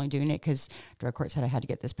honest, I was only doing it because drug court said I had to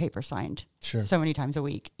get this paper signed so many times a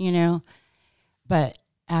week. You know, but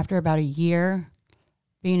after about a year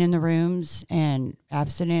being in the rooms and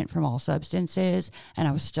abstinent from all substances, and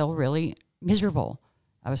I was still really miserable.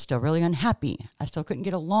 I was still really unhappy. I still couldn't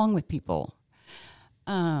get along with people.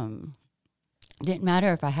 Didn't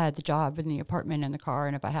matter if I had the job and the apartment and the car,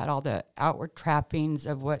 and if I had all the outward trappings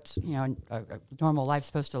of what's, you know, a normal life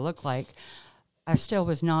supposed to look like. I still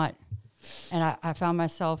was not, and I found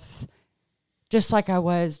myself just like I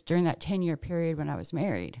was during that 10-year period when I was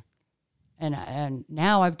married. And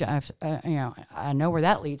now I've you know, I know where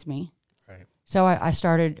that leads me. Right. So I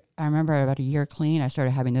remember about a year clean, I started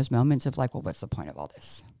having those moments of like, well, what's the point of all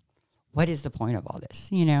this? What is the point of all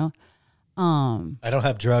this? You know? I don't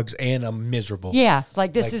have drugs and I'm miserable. Yeah.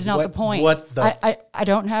 Like this is not the point. What the? I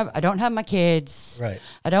don't have my kids. Right.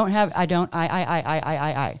 I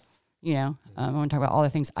You know, I want to talk about all the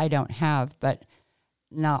things I don't have, but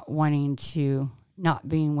not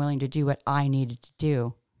being willing to do what I needed to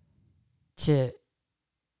do to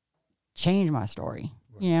change my story.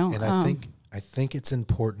 You know, and I think it's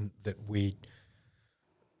important that we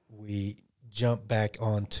jump back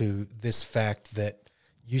onto this fact that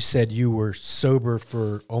you said you were sober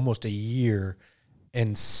for almost a year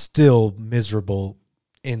and still miserable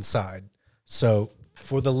inside. So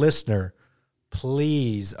for the listener,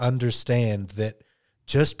 please understand that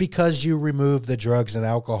just because you remove the drugs and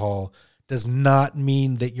alcohol does not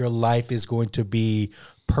mean that your life is going to be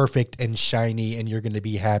perfect and shiny and you're going to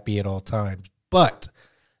be happy at all times. But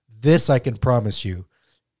this I can promise you,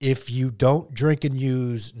 if you don't drink and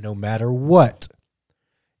use no matter what,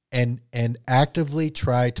 and actively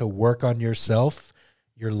try to work on yourself,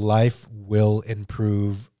 your life will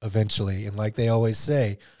improve eventually. And like they always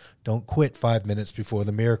say, don't quit 5 minutes before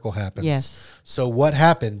the miracle happens. Yes. So what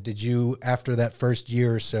happened? Did you, after that first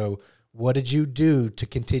year or so, what did you do to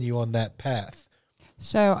continue on that path?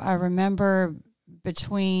 So I remember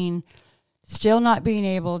between still not being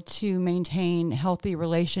able to maintain healthy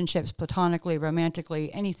relationships platonically,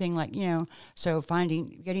 romantically, anything like, you know, so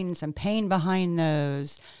getting some pain behind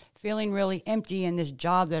those, feeling really empty in this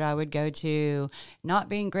job that I would go to, not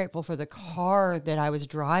being grateful for the car that I was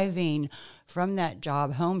driving from that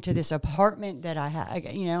job home to this apartment that I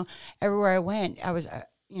had, you know, everywhere I went, I was,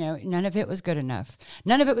 you know, none of it was good enough.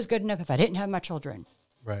 None of it was good enough if I didn't have my children.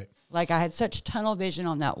 Right. Like I had such tunnel vision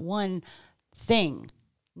on that one thing.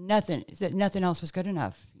 Nothing else was good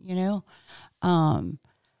enough, you know? And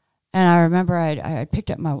I remember I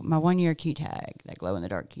picked up my 1 year key tag, that glow in the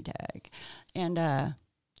dark key tag. And,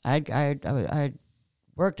 I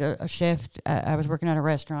worked a shift. I was working at a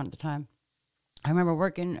restaurant at the time. I remember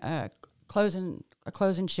working a closing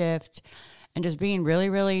shift and just being really,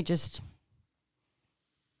 really just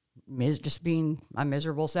being my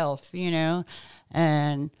miserable self, you know?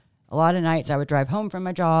 And a lot of nights I would drive home from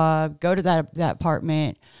my job, go to that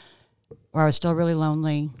apartment where I was still really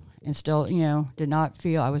lonely and still, you know,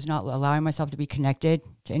 I was not allowing myself to be connected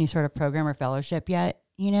to any sort of program or fellowship yet,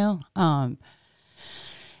 you know?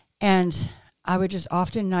 And I would just,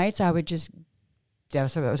 often nights, that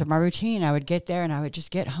was my routine. I would get there and I would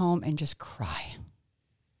just get home and just cry.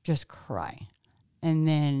 And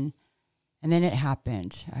then it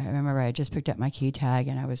happened. I remember I just picked up my key tag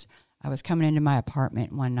and I was coming into my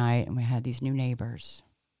apartment one night and we had these new neighbors.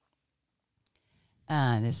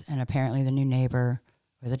 And apparently the new neighbor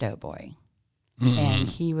was a doughboy. Mm-hmm. And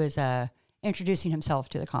he was introducing himself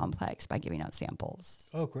to the complex by giving out samples.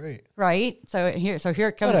 Oh, great. Right? So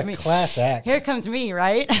here comes what a me. Class act. Here comes me,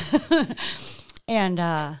 right?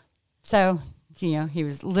 And so, you know, he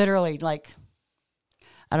was literally like,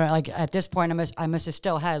 I don't know, like at this point I must have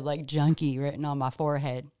still had like junkie written on my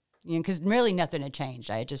forehead. You know, because really nothing had changed.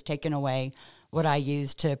 I had just taken away what I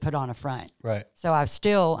used to put on a front. Right. So I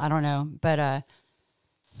don't know, but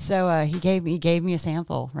so he gave me a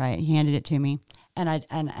sample. Right. He handed it to me, and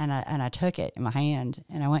I took it in my hand,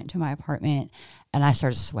 and I went into my apartment, and I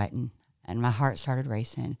started sweating, and my heart started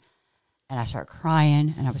racing, and I started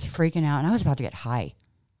crying, and I was freaking out, and I was about to get high.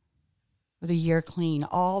 With a year clean,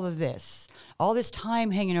 all this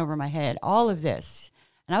time hanging over my head, all of this,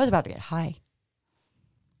 and I was about to get high.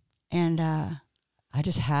 And I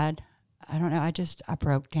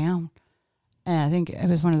broke down. And I think it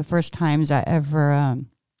was one of the first times I ever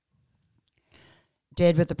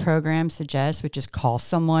did what the program suggests, which is call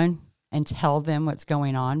someone and tell them what's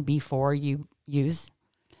going on before you use.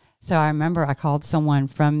 So I remember I called someone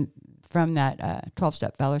from that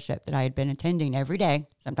 12-step fellowship that I had been attending every day,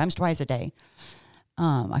 sometimes twice a day.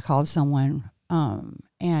 I called someone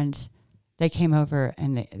and they came over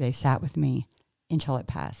and they sat with me until it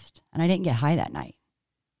passed. And I didn't get high that night,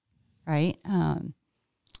 right?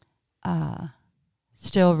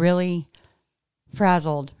 Still really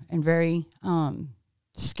frazzled and very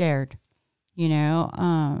scared, you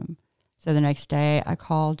know? So the next day I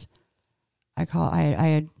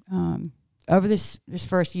had over this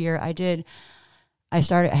first year I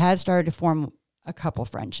had started to form a couple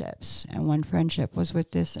friendships. And one friendship was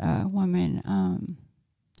with this woman,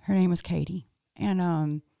 her name was Katie.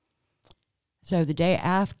 And so the day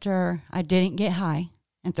after I didn't get high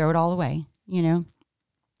and throw it all away, you know,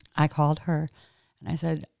 I called her and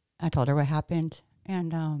I told her what happened.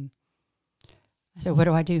 And I said, what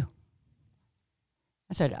do I do?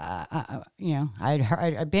 I said, you know,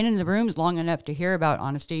 I'd been in the rooms long enough to hear about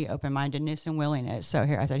honesty, open-mindedness, and willingness. So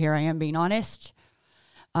here I am being honest.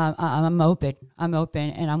 I'm open,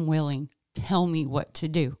 and I'm willing. Tell me what to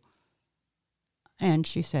do. And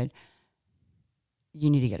she said,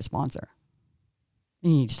 you need to get a sponsor. you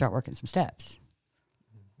need to start working some steps.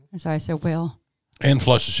 And so I said, well, And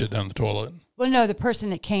flush the shit down the toilet. well, no, the person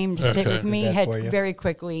that came to sit Okay. with me Did that had for you? very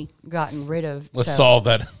quickly gotten rid of. Let's so- solve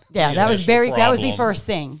that. Yeah, the that was initial that was the problem. first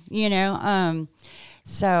thing, you know.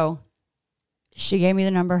 So she gave me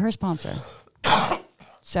the number of her sponsor.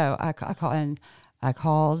 So I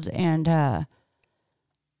called and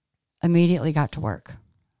immediately got to work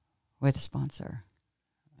with a sponsor.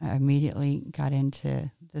 I immediately got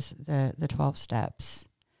into the 12 steps,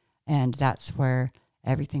 and that's where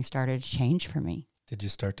everything started to change for me. Did you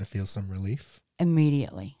start to feel some relief?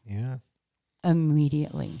 Immediately. Yeah.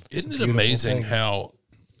 Immediately. Isn't it beautiful amazing thing. how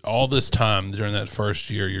all this time during that first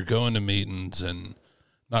year, you're going to meetings and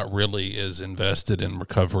not really as invested in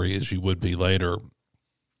recovery as you would be later,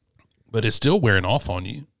 but it's still wearing off on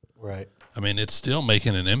you. Right. I mean, it's still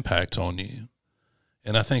making an impact on you.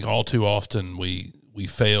 And I think all too often we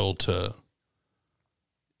fail to,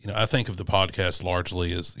 I think of the podcast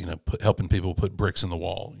largely as, helping people put bricks in the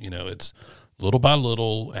wall. It's little by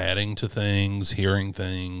little adding to things, hearing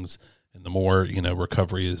things. And the more,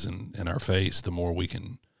 recovery is in our face, the more we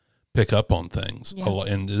can pick up on things. Yeah.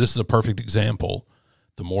 And this is a perfect example.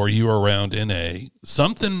 The more you are around NA,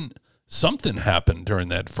 something happened during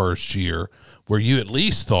that first year where you at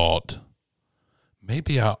least thought,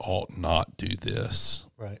 maybe I ought not do this.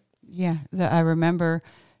 Right. Yeah, I remember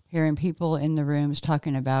hearing people in the rooms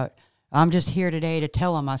talking about, I'm just here today to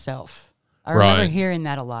tell on myself. I remember Right. hearing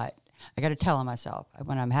that a lot. I got to tell on myself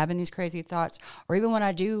when I'm having these crazy thoughts, or even when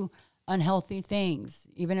I do unhealthy things.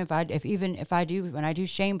 Even if I do when I do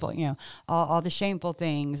shameful, all the shameful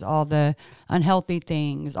things, all the unhealthy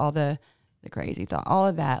things, all the crazy thought, all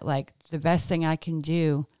of that. Like the best thing I can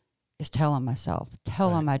do is tell on myself,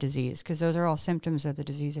 tell on my disease, because those are all symptoms of the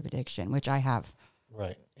disease of addiction, which I have.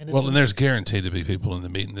 Right. And And there's guaranteed to be people in the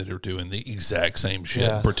meeting that are doing the exact same shit,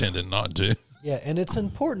 Yeah. pretending not to. Yeah, and it's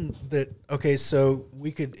important that so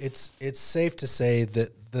it's safe to say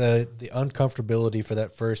that the uncomfortability for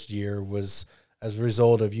that first year was as a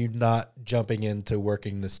result of you not jumping into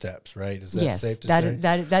working the steps, right? Is that Yes, safe to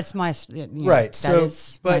say? that's my Right, That so,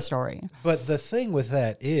 is my but- story. But the thing with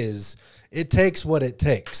that is it takes what it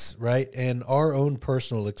takes, right? And our own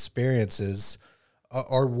personal experiences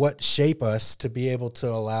are what shape us to be able to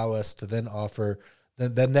allow us to then offer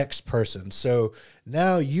the next person. So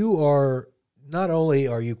now you are, not only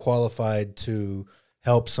are you qualified to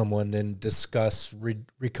help someone and discuss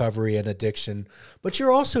recovery and addiction, but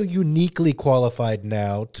you're also uniquely qualified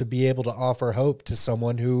now to be able to offer hope to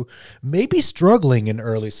someone who may be struggling in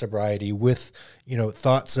early sobriety with,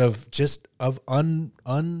 thoughts of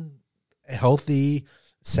unhealthy,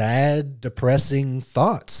 sad, depressing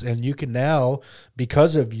thoughts. And you can now,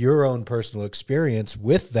 because of your own personal experience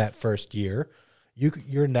with that first year,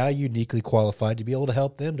 you're now uniquely qualified to be able to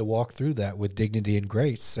help them to walk through that with dignity and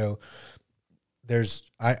grace. So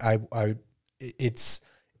it's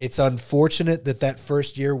unfortunate that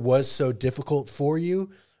first year was so difficult for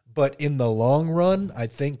you, but in the long run, I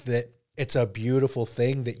think that it's a beautiful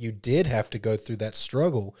thing that you did have to go through that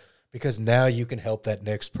struggle, because now you can help that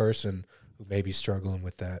next person who may be struggling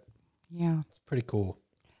with that. Yeah. It's pretty cool.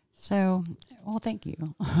 So, well, thank you.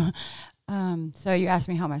 So you asked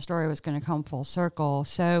me how my story was going to come full circle.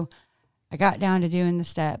 So I got down to doing the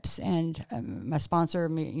steps, and my sponsor,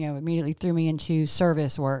 immediately threw me into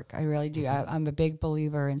service work. I really do. I'm a big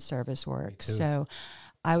believer in service work. So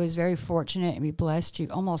I was very fortunate and be blessed to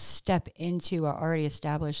almost step into an already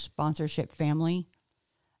established sponsorship family,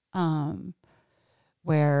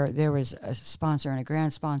 where there was a sponsor and a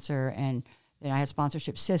grand sponsor, and then I had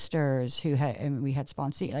sponsorship sisters and we had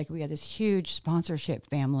we had this huge sponsorship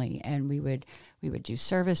family, and we would do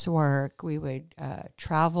service work. We would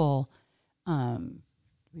travel.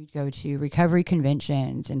 We'd go to recovery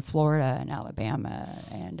conventions in Florida and Alabama,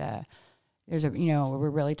 and we're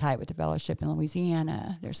really tight with the fellowship in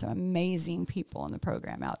Louisiana. There's some amazing people in the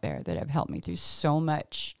program out there that have helped me through so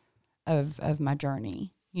much of my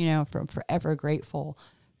journey. From forever grateful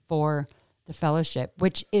for the fellowship,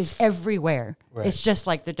 which is everywhere. Right. It's just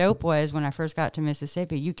like the dope was when I first got to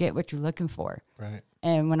Mississippi. You get what you're looking for. Right.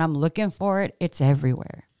 And when I'm looking for it, it's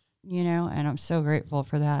everywhere, and I'm so grateful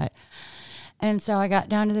for that. And so I got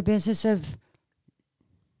down to the business of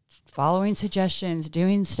following suggestions,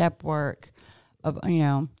 doing step work,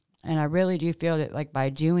 and I really do feel that like by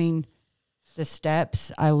doing the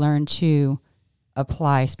steps, I learned to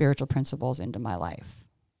apply spiritual principles into my life.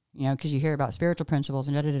 Because you hear about spiritual principles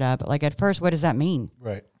and da-da-da-da, but like at first, what does that mean?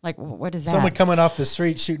 Right. Like, what is that? Someone coming off the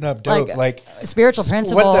street shooting up dope, like spiritual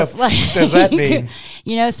principles. What does that mean?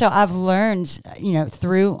 So I've learned,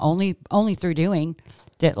 through only through doing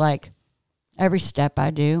that, like every step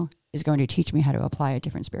I do is going to teach me how to apply a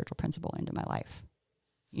different spiritual principle into my life.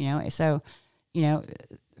 So,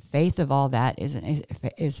 faith of all that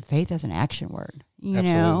is faith as an action word,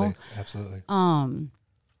 Absolutely.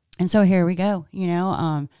 And so here we go,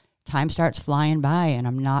 time starts flying by and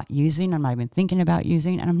I'm not even thinking about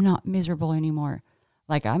using, and I'm not miserable anymore.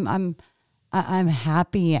 Like I'm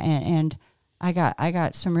happy and I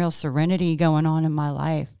got some real serenity going on in my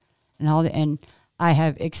life and I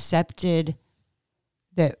have accepted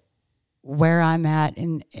that where I'm at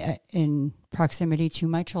in proximity to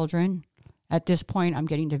my children. At this point, I'm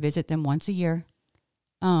getting to visit them once a year,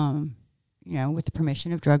 with the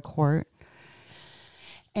permission of drug court.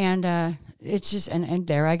 And it's just, and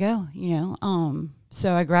there I go,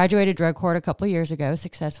 So I graduated drug court a couple of years ago,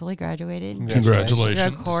 successfully graduated.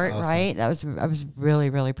 Congratulations. Drug court, awesome. right? I was really,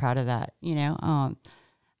 really proud of that, I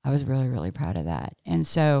was really, really proud of that. And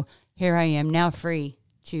so here I am now free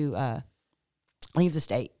to leave the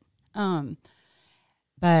state.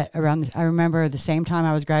 But I remember the same time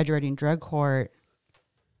I was graduating drug court,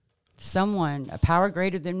 a power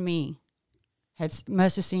greater than me,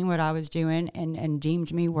 must have seen what I was doing and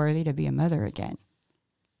deemed me worthy to be a mother again.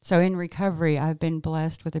 So in recovery, I've been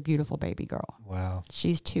blessed with a beautiful baby girl. Wow.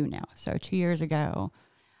 She's 2 now. So 2 years ago,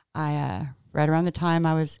 right around the time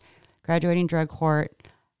I was graduating drug court,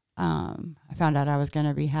 I found out I was going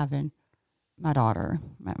to be having my daughter,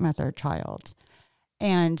 my 3rd child.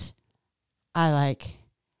 And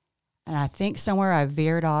I think somewhere I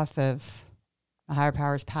veered off of my higher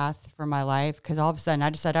power's path for my life, because all of a sudden I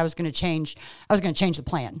decided I was going to change the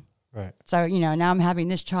plan. Right. So, now I'm having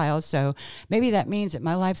this child. So maybe that means that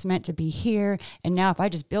my life's meant to be here. And now if I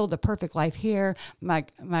just build the perfect life here, my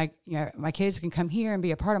kids can come here and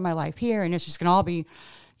be a part of my life here. And it's just going to all be,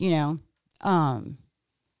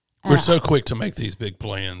 We're so quick to make these big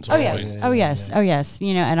plans. Oh yes.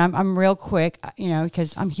 And I'm real quick,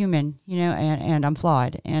 because I'm human, and I'm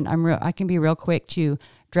flawed, and I can be real quick to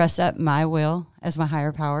dress up my will as my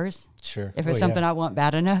higher powers. Sure. If it's something I want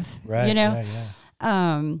bad enough, Right. Yeah.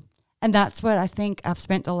 And that's what I think I've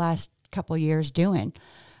spent the last couple of years doing,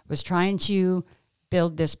 was trying to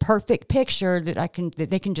build this perfect picture that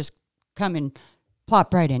they can just come and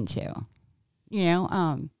plop right into,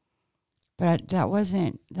 But that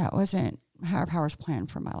wasn't higher power's plan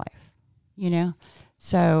for my life,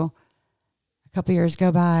 So a couple years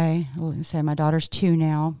go by. Like I said, my daughter's 2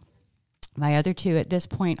 now. My other 2 at this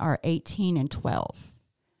point are 18 and 12.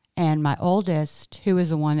 And my oldest, who is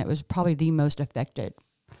the one that was probably the most affected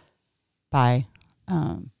by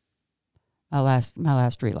my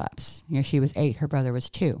last relapse. She was 8, her brother was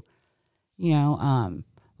 2. While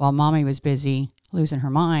mommy was busy losing her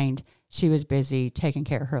mind, she was busy taking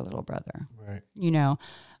care of her little brother. Right.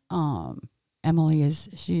 Emily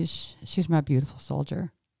she's my beautiful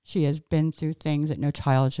soldier. She has been through things that no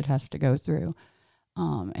child should have to go through.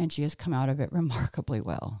 And she has come out of it remarkably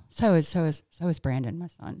well. So is Brandon, my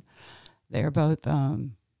son. They're both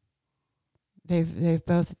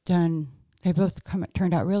they both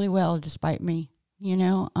turned out really well despite me.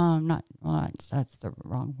 That's the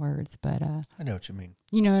wrong words, but I know what you mean.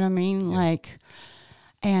 You know what I mean? Yeah.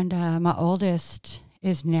 And my oldest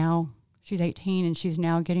is now, she's 18 and she's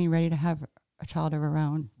now getting ready to have a child of her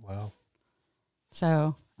own. Wow.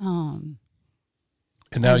 So, and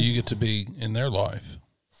now you get to be in their life.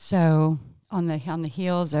 So on the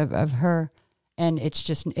heels of her, and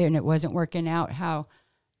it wasn't working out how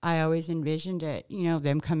I always envisioned it,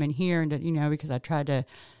 them coming here and, because I tried to,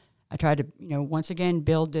 once again,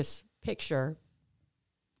 build this picture.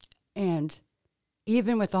 And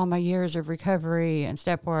even with all my years of recovery and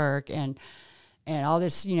step work and all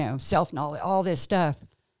this, self-knowledge, all this stuff,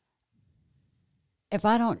 if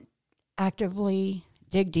I don't actively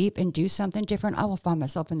dig deep and do something different, I will find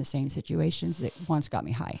myself in the same situations that once got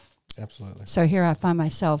me high. Absolutely. So here I find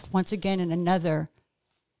myself once again in another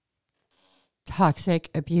toxic,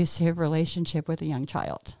 abusive relationship with a young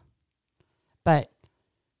child. But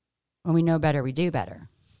when we know better, we do better.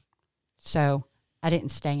 So I didn't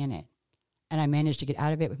stay in it. And I managed to get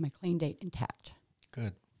out of it with my clean date intact.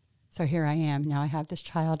 Good. So here I am. Now I have this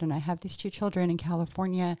child and I have these 2 children in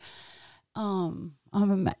California. And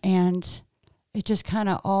it just kind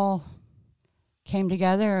of all came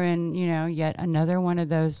together, and, yet another one of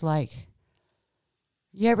those,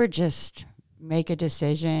 you ever just make a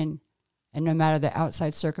decision and no matter the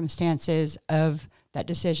outside circumstances of that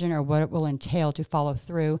decision or what it will entail to follow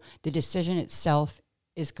through, the decision itself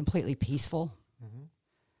is completely peaceful. Mm-hmm.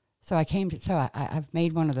 So I've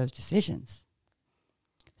made one of those decisions.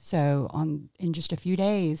 So in just a few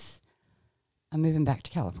days, I'm moving back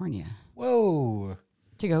to California. Whoa.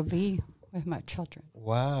 To go be with my children.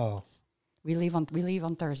 Wow. We leave on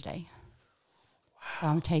Thursday. Wow. So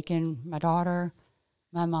I'm taking my daughter,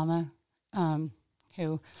 my mama,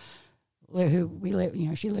 who we live. You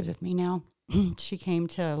know, she lives with me now. She came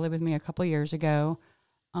to live with me a couple years ago.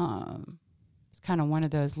 It's kind of one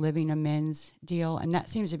of those living amends deal, and that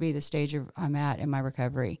seems to be the stage I'm at in my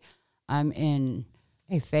recovery. I'm in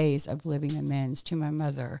a phase of living amends to my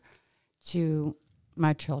mother, to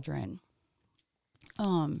my children,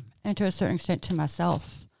 and to a certain extent to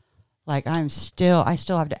myself. Like I still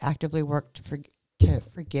have to actively work to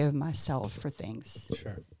forgive myself for things,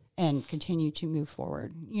 Sure, and continue to move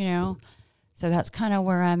forward. You know, so that's kind of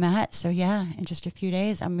where I'm at. So yeah, in just a few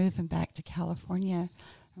days, I'm moving back to California.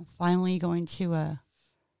 I'm finally going to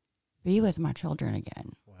be with my children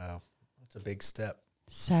again. wow, that's a big step.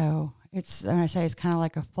 So it's, when I say it's kind of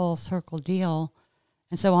like a full circle deal.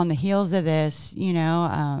 And so on the heels of this, you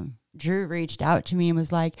know, Drew reached out to me and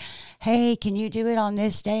was like, hey, can you do it on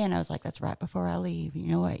this day? And I was like, that's right before I leave. You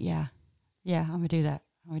know what? Yeah, I'm going to do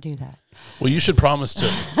that. Well, you should promise to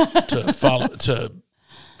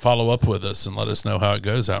follow up with us and let us know how it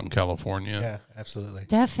goes out in California. Yeah, absolutely.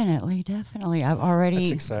 Definitely. I've already,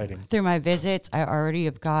 That's exciting. Through my visits, I already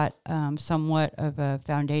have got somewhat of a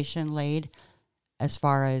foundation laid as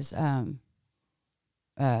far as the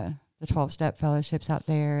 12-step fellowships out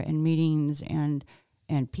there and meetings and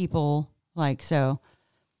people. Like, so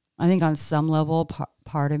I think on some level,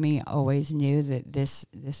 part of me always knew that this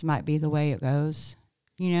might be the way it goes,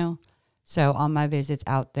 you know? So on my visits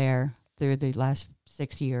out there through the last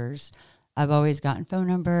 6 years, I've always gotten phone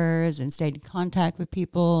numbers and stayed in contact with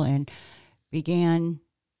people and began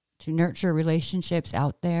to nurture relationships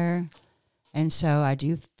out there. And so I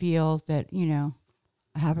do feel that, you know,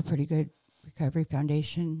 I have a pretty good recovery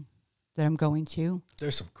foundation that I'm going to.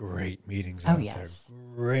 There's some great meetings out there.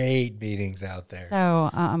 Great meetings out there. So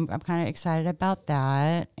I'm kind of excited about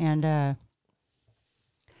that. And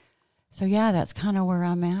so, yeah, that's kind of where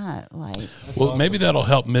I'm at. Like, well, awesome. Maybe that'll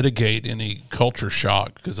help mitigate any culture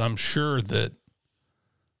shock, because I'm sure that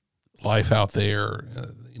life out there,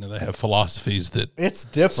 you know, they have philosophies that it's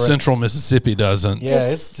different. Central Mississippi doesn't. Yeah,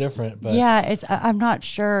 it's different. But yeah, I'm not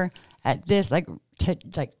sure at this, like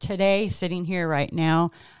today, sitting here right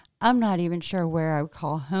now, I'm not even sure where I would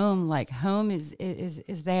call home. Like, home is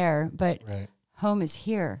there, but right. Home is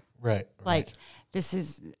here. Right. Like, this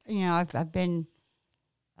is, you know, I've been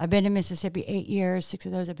in Mississippi 8 years. 6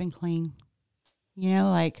 of those have been clean. You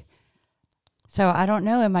know, like, so I don't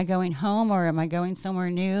know. Am I going home or am I going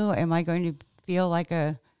somewhere new? Am I going to feel like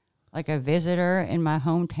a visitor in my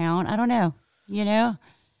hometown? I don't know. You know,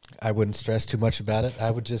 I wouldn't stress too much about it.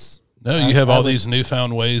 I would just. No, you have all these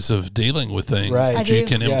newfound ways of dealing with things that you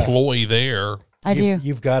can employ there.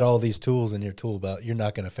 You've got all these tools in your tool belt. You're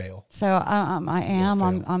not going to fail. So I am.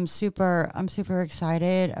 I'm super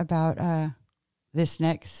excited about this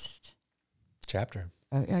next chapter.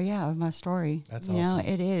 Of my story. That's awesome. You know,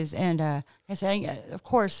 it is, and I say, of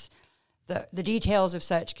course, the details of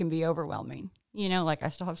such can be overwhelming. You know, like I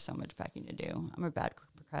still have so much packing to do. I'm a bad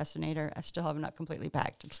procrastinator. I still have not completely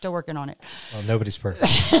packed. I'm still working on it. Well, nobody's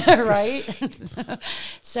perfect. Right?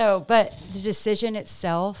 So, but the decision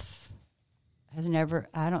itself has never,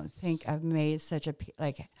 I don't think I've made such a,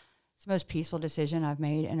 like, it's the most peaceful decision I've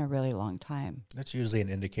made in a really long time. That's usually an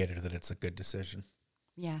indicator that it's a good decision.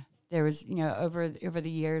 Yeah. There was, you know, over the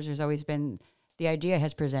years, there's always been, the idea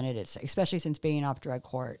has presented itself, especially since being off drug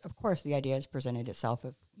court. Of course, the idea has presented itself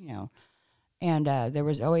of, you know, and there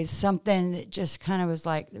was always something that just kind of was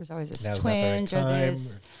like, there was always this twinge or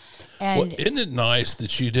this. And well, isn't it nice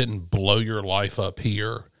that you didn't blow your life up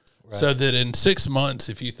here? Right. So that in 6 months,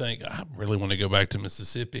 if you think, I really want to go back to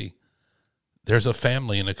Mississippi, there's a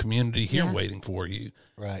family and a community here waiting for you.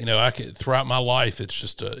 Right. You know, throughout my life, it's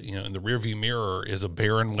just you know, in the rearview mirror is a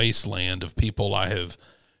barren wasteland of people I have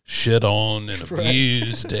shit on and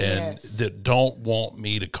abused and that don't want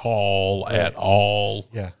me to call at all.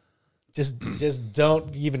 Yeah. Just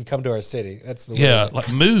don't even come to our city. That's the way. Yeah, like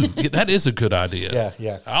move. That is a good idea.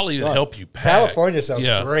 Yeah. I'll even help you pack. California sounds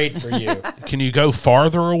great for you. Can you go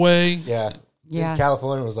farther away? Yeah. And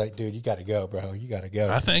California was like, dude, you got to go, bro. You got to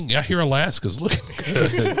go. I hear Alaska's looking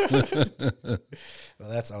good. Well,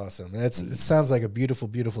 that's awesome. It sounds like a beautiful,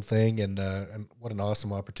 beautiful thing, and what an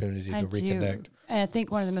awesome opportunity to reconnect. And I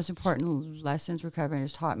think one of the most important lessons recovery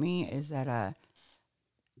has taught me is that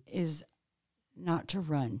is not to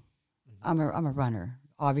run. I'm a runner.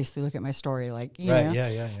 Obviously, look at my story, like you know.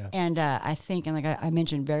 Yeah. And I think, and like I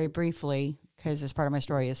mentioned very briefly, because this part of my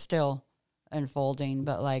story is still unfolding,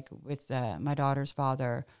 but like with my daughter's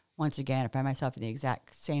father, once again, I find myself in the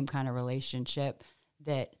exact same kind of relationship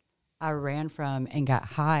that I ran from and got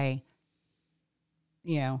high,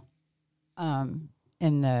 you know,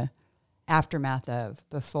 in the aftermath of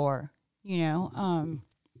before,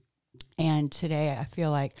 and today I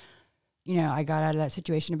feel like, I got out of that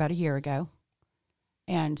situation about a year ago,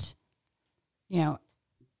 and, and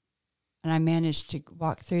I managed to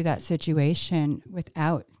walk through that situation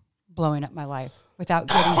without blowing up my life, without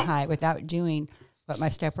getting high, without doing what my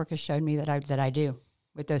step work has showed me that I do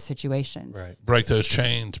with those situations. Right. Break those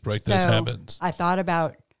chains, break those habits. I thought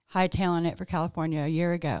about hightailing it for California a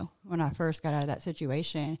year ago when I first got out of that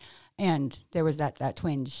situation, and there was that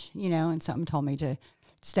twinge, and something told me to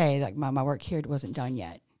stay. Like my work here wasn't done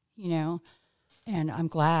yet, and I'm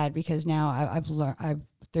glad because now I've learned,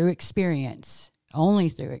 through experience, only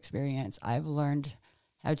through experience, I've learned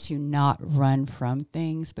how to not run from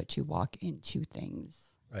things, but to walk into things.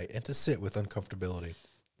 Right, and to sit with uncomfortability.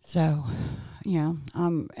 So,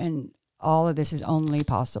 and all of this is only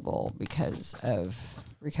possible because of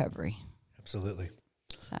recovery. Absolutely.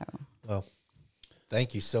 So, well,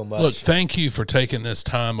 thank you so much. Look, thank you for taking this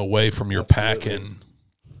time away from your packing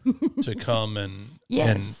to come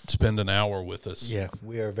and spend an hour with us. Yeah,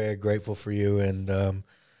 we are very grateful for you, and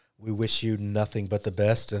we wish you nothing but the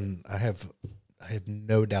best. And I have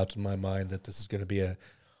no doubt in my mind that this is going to be a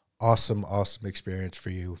awesome experience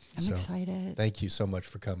for you. I'm excited. Thank you so much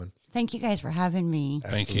for coming. Thank you guys for having me.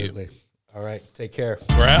 Thank you. Absolutely. All right, take care.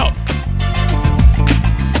 We're out.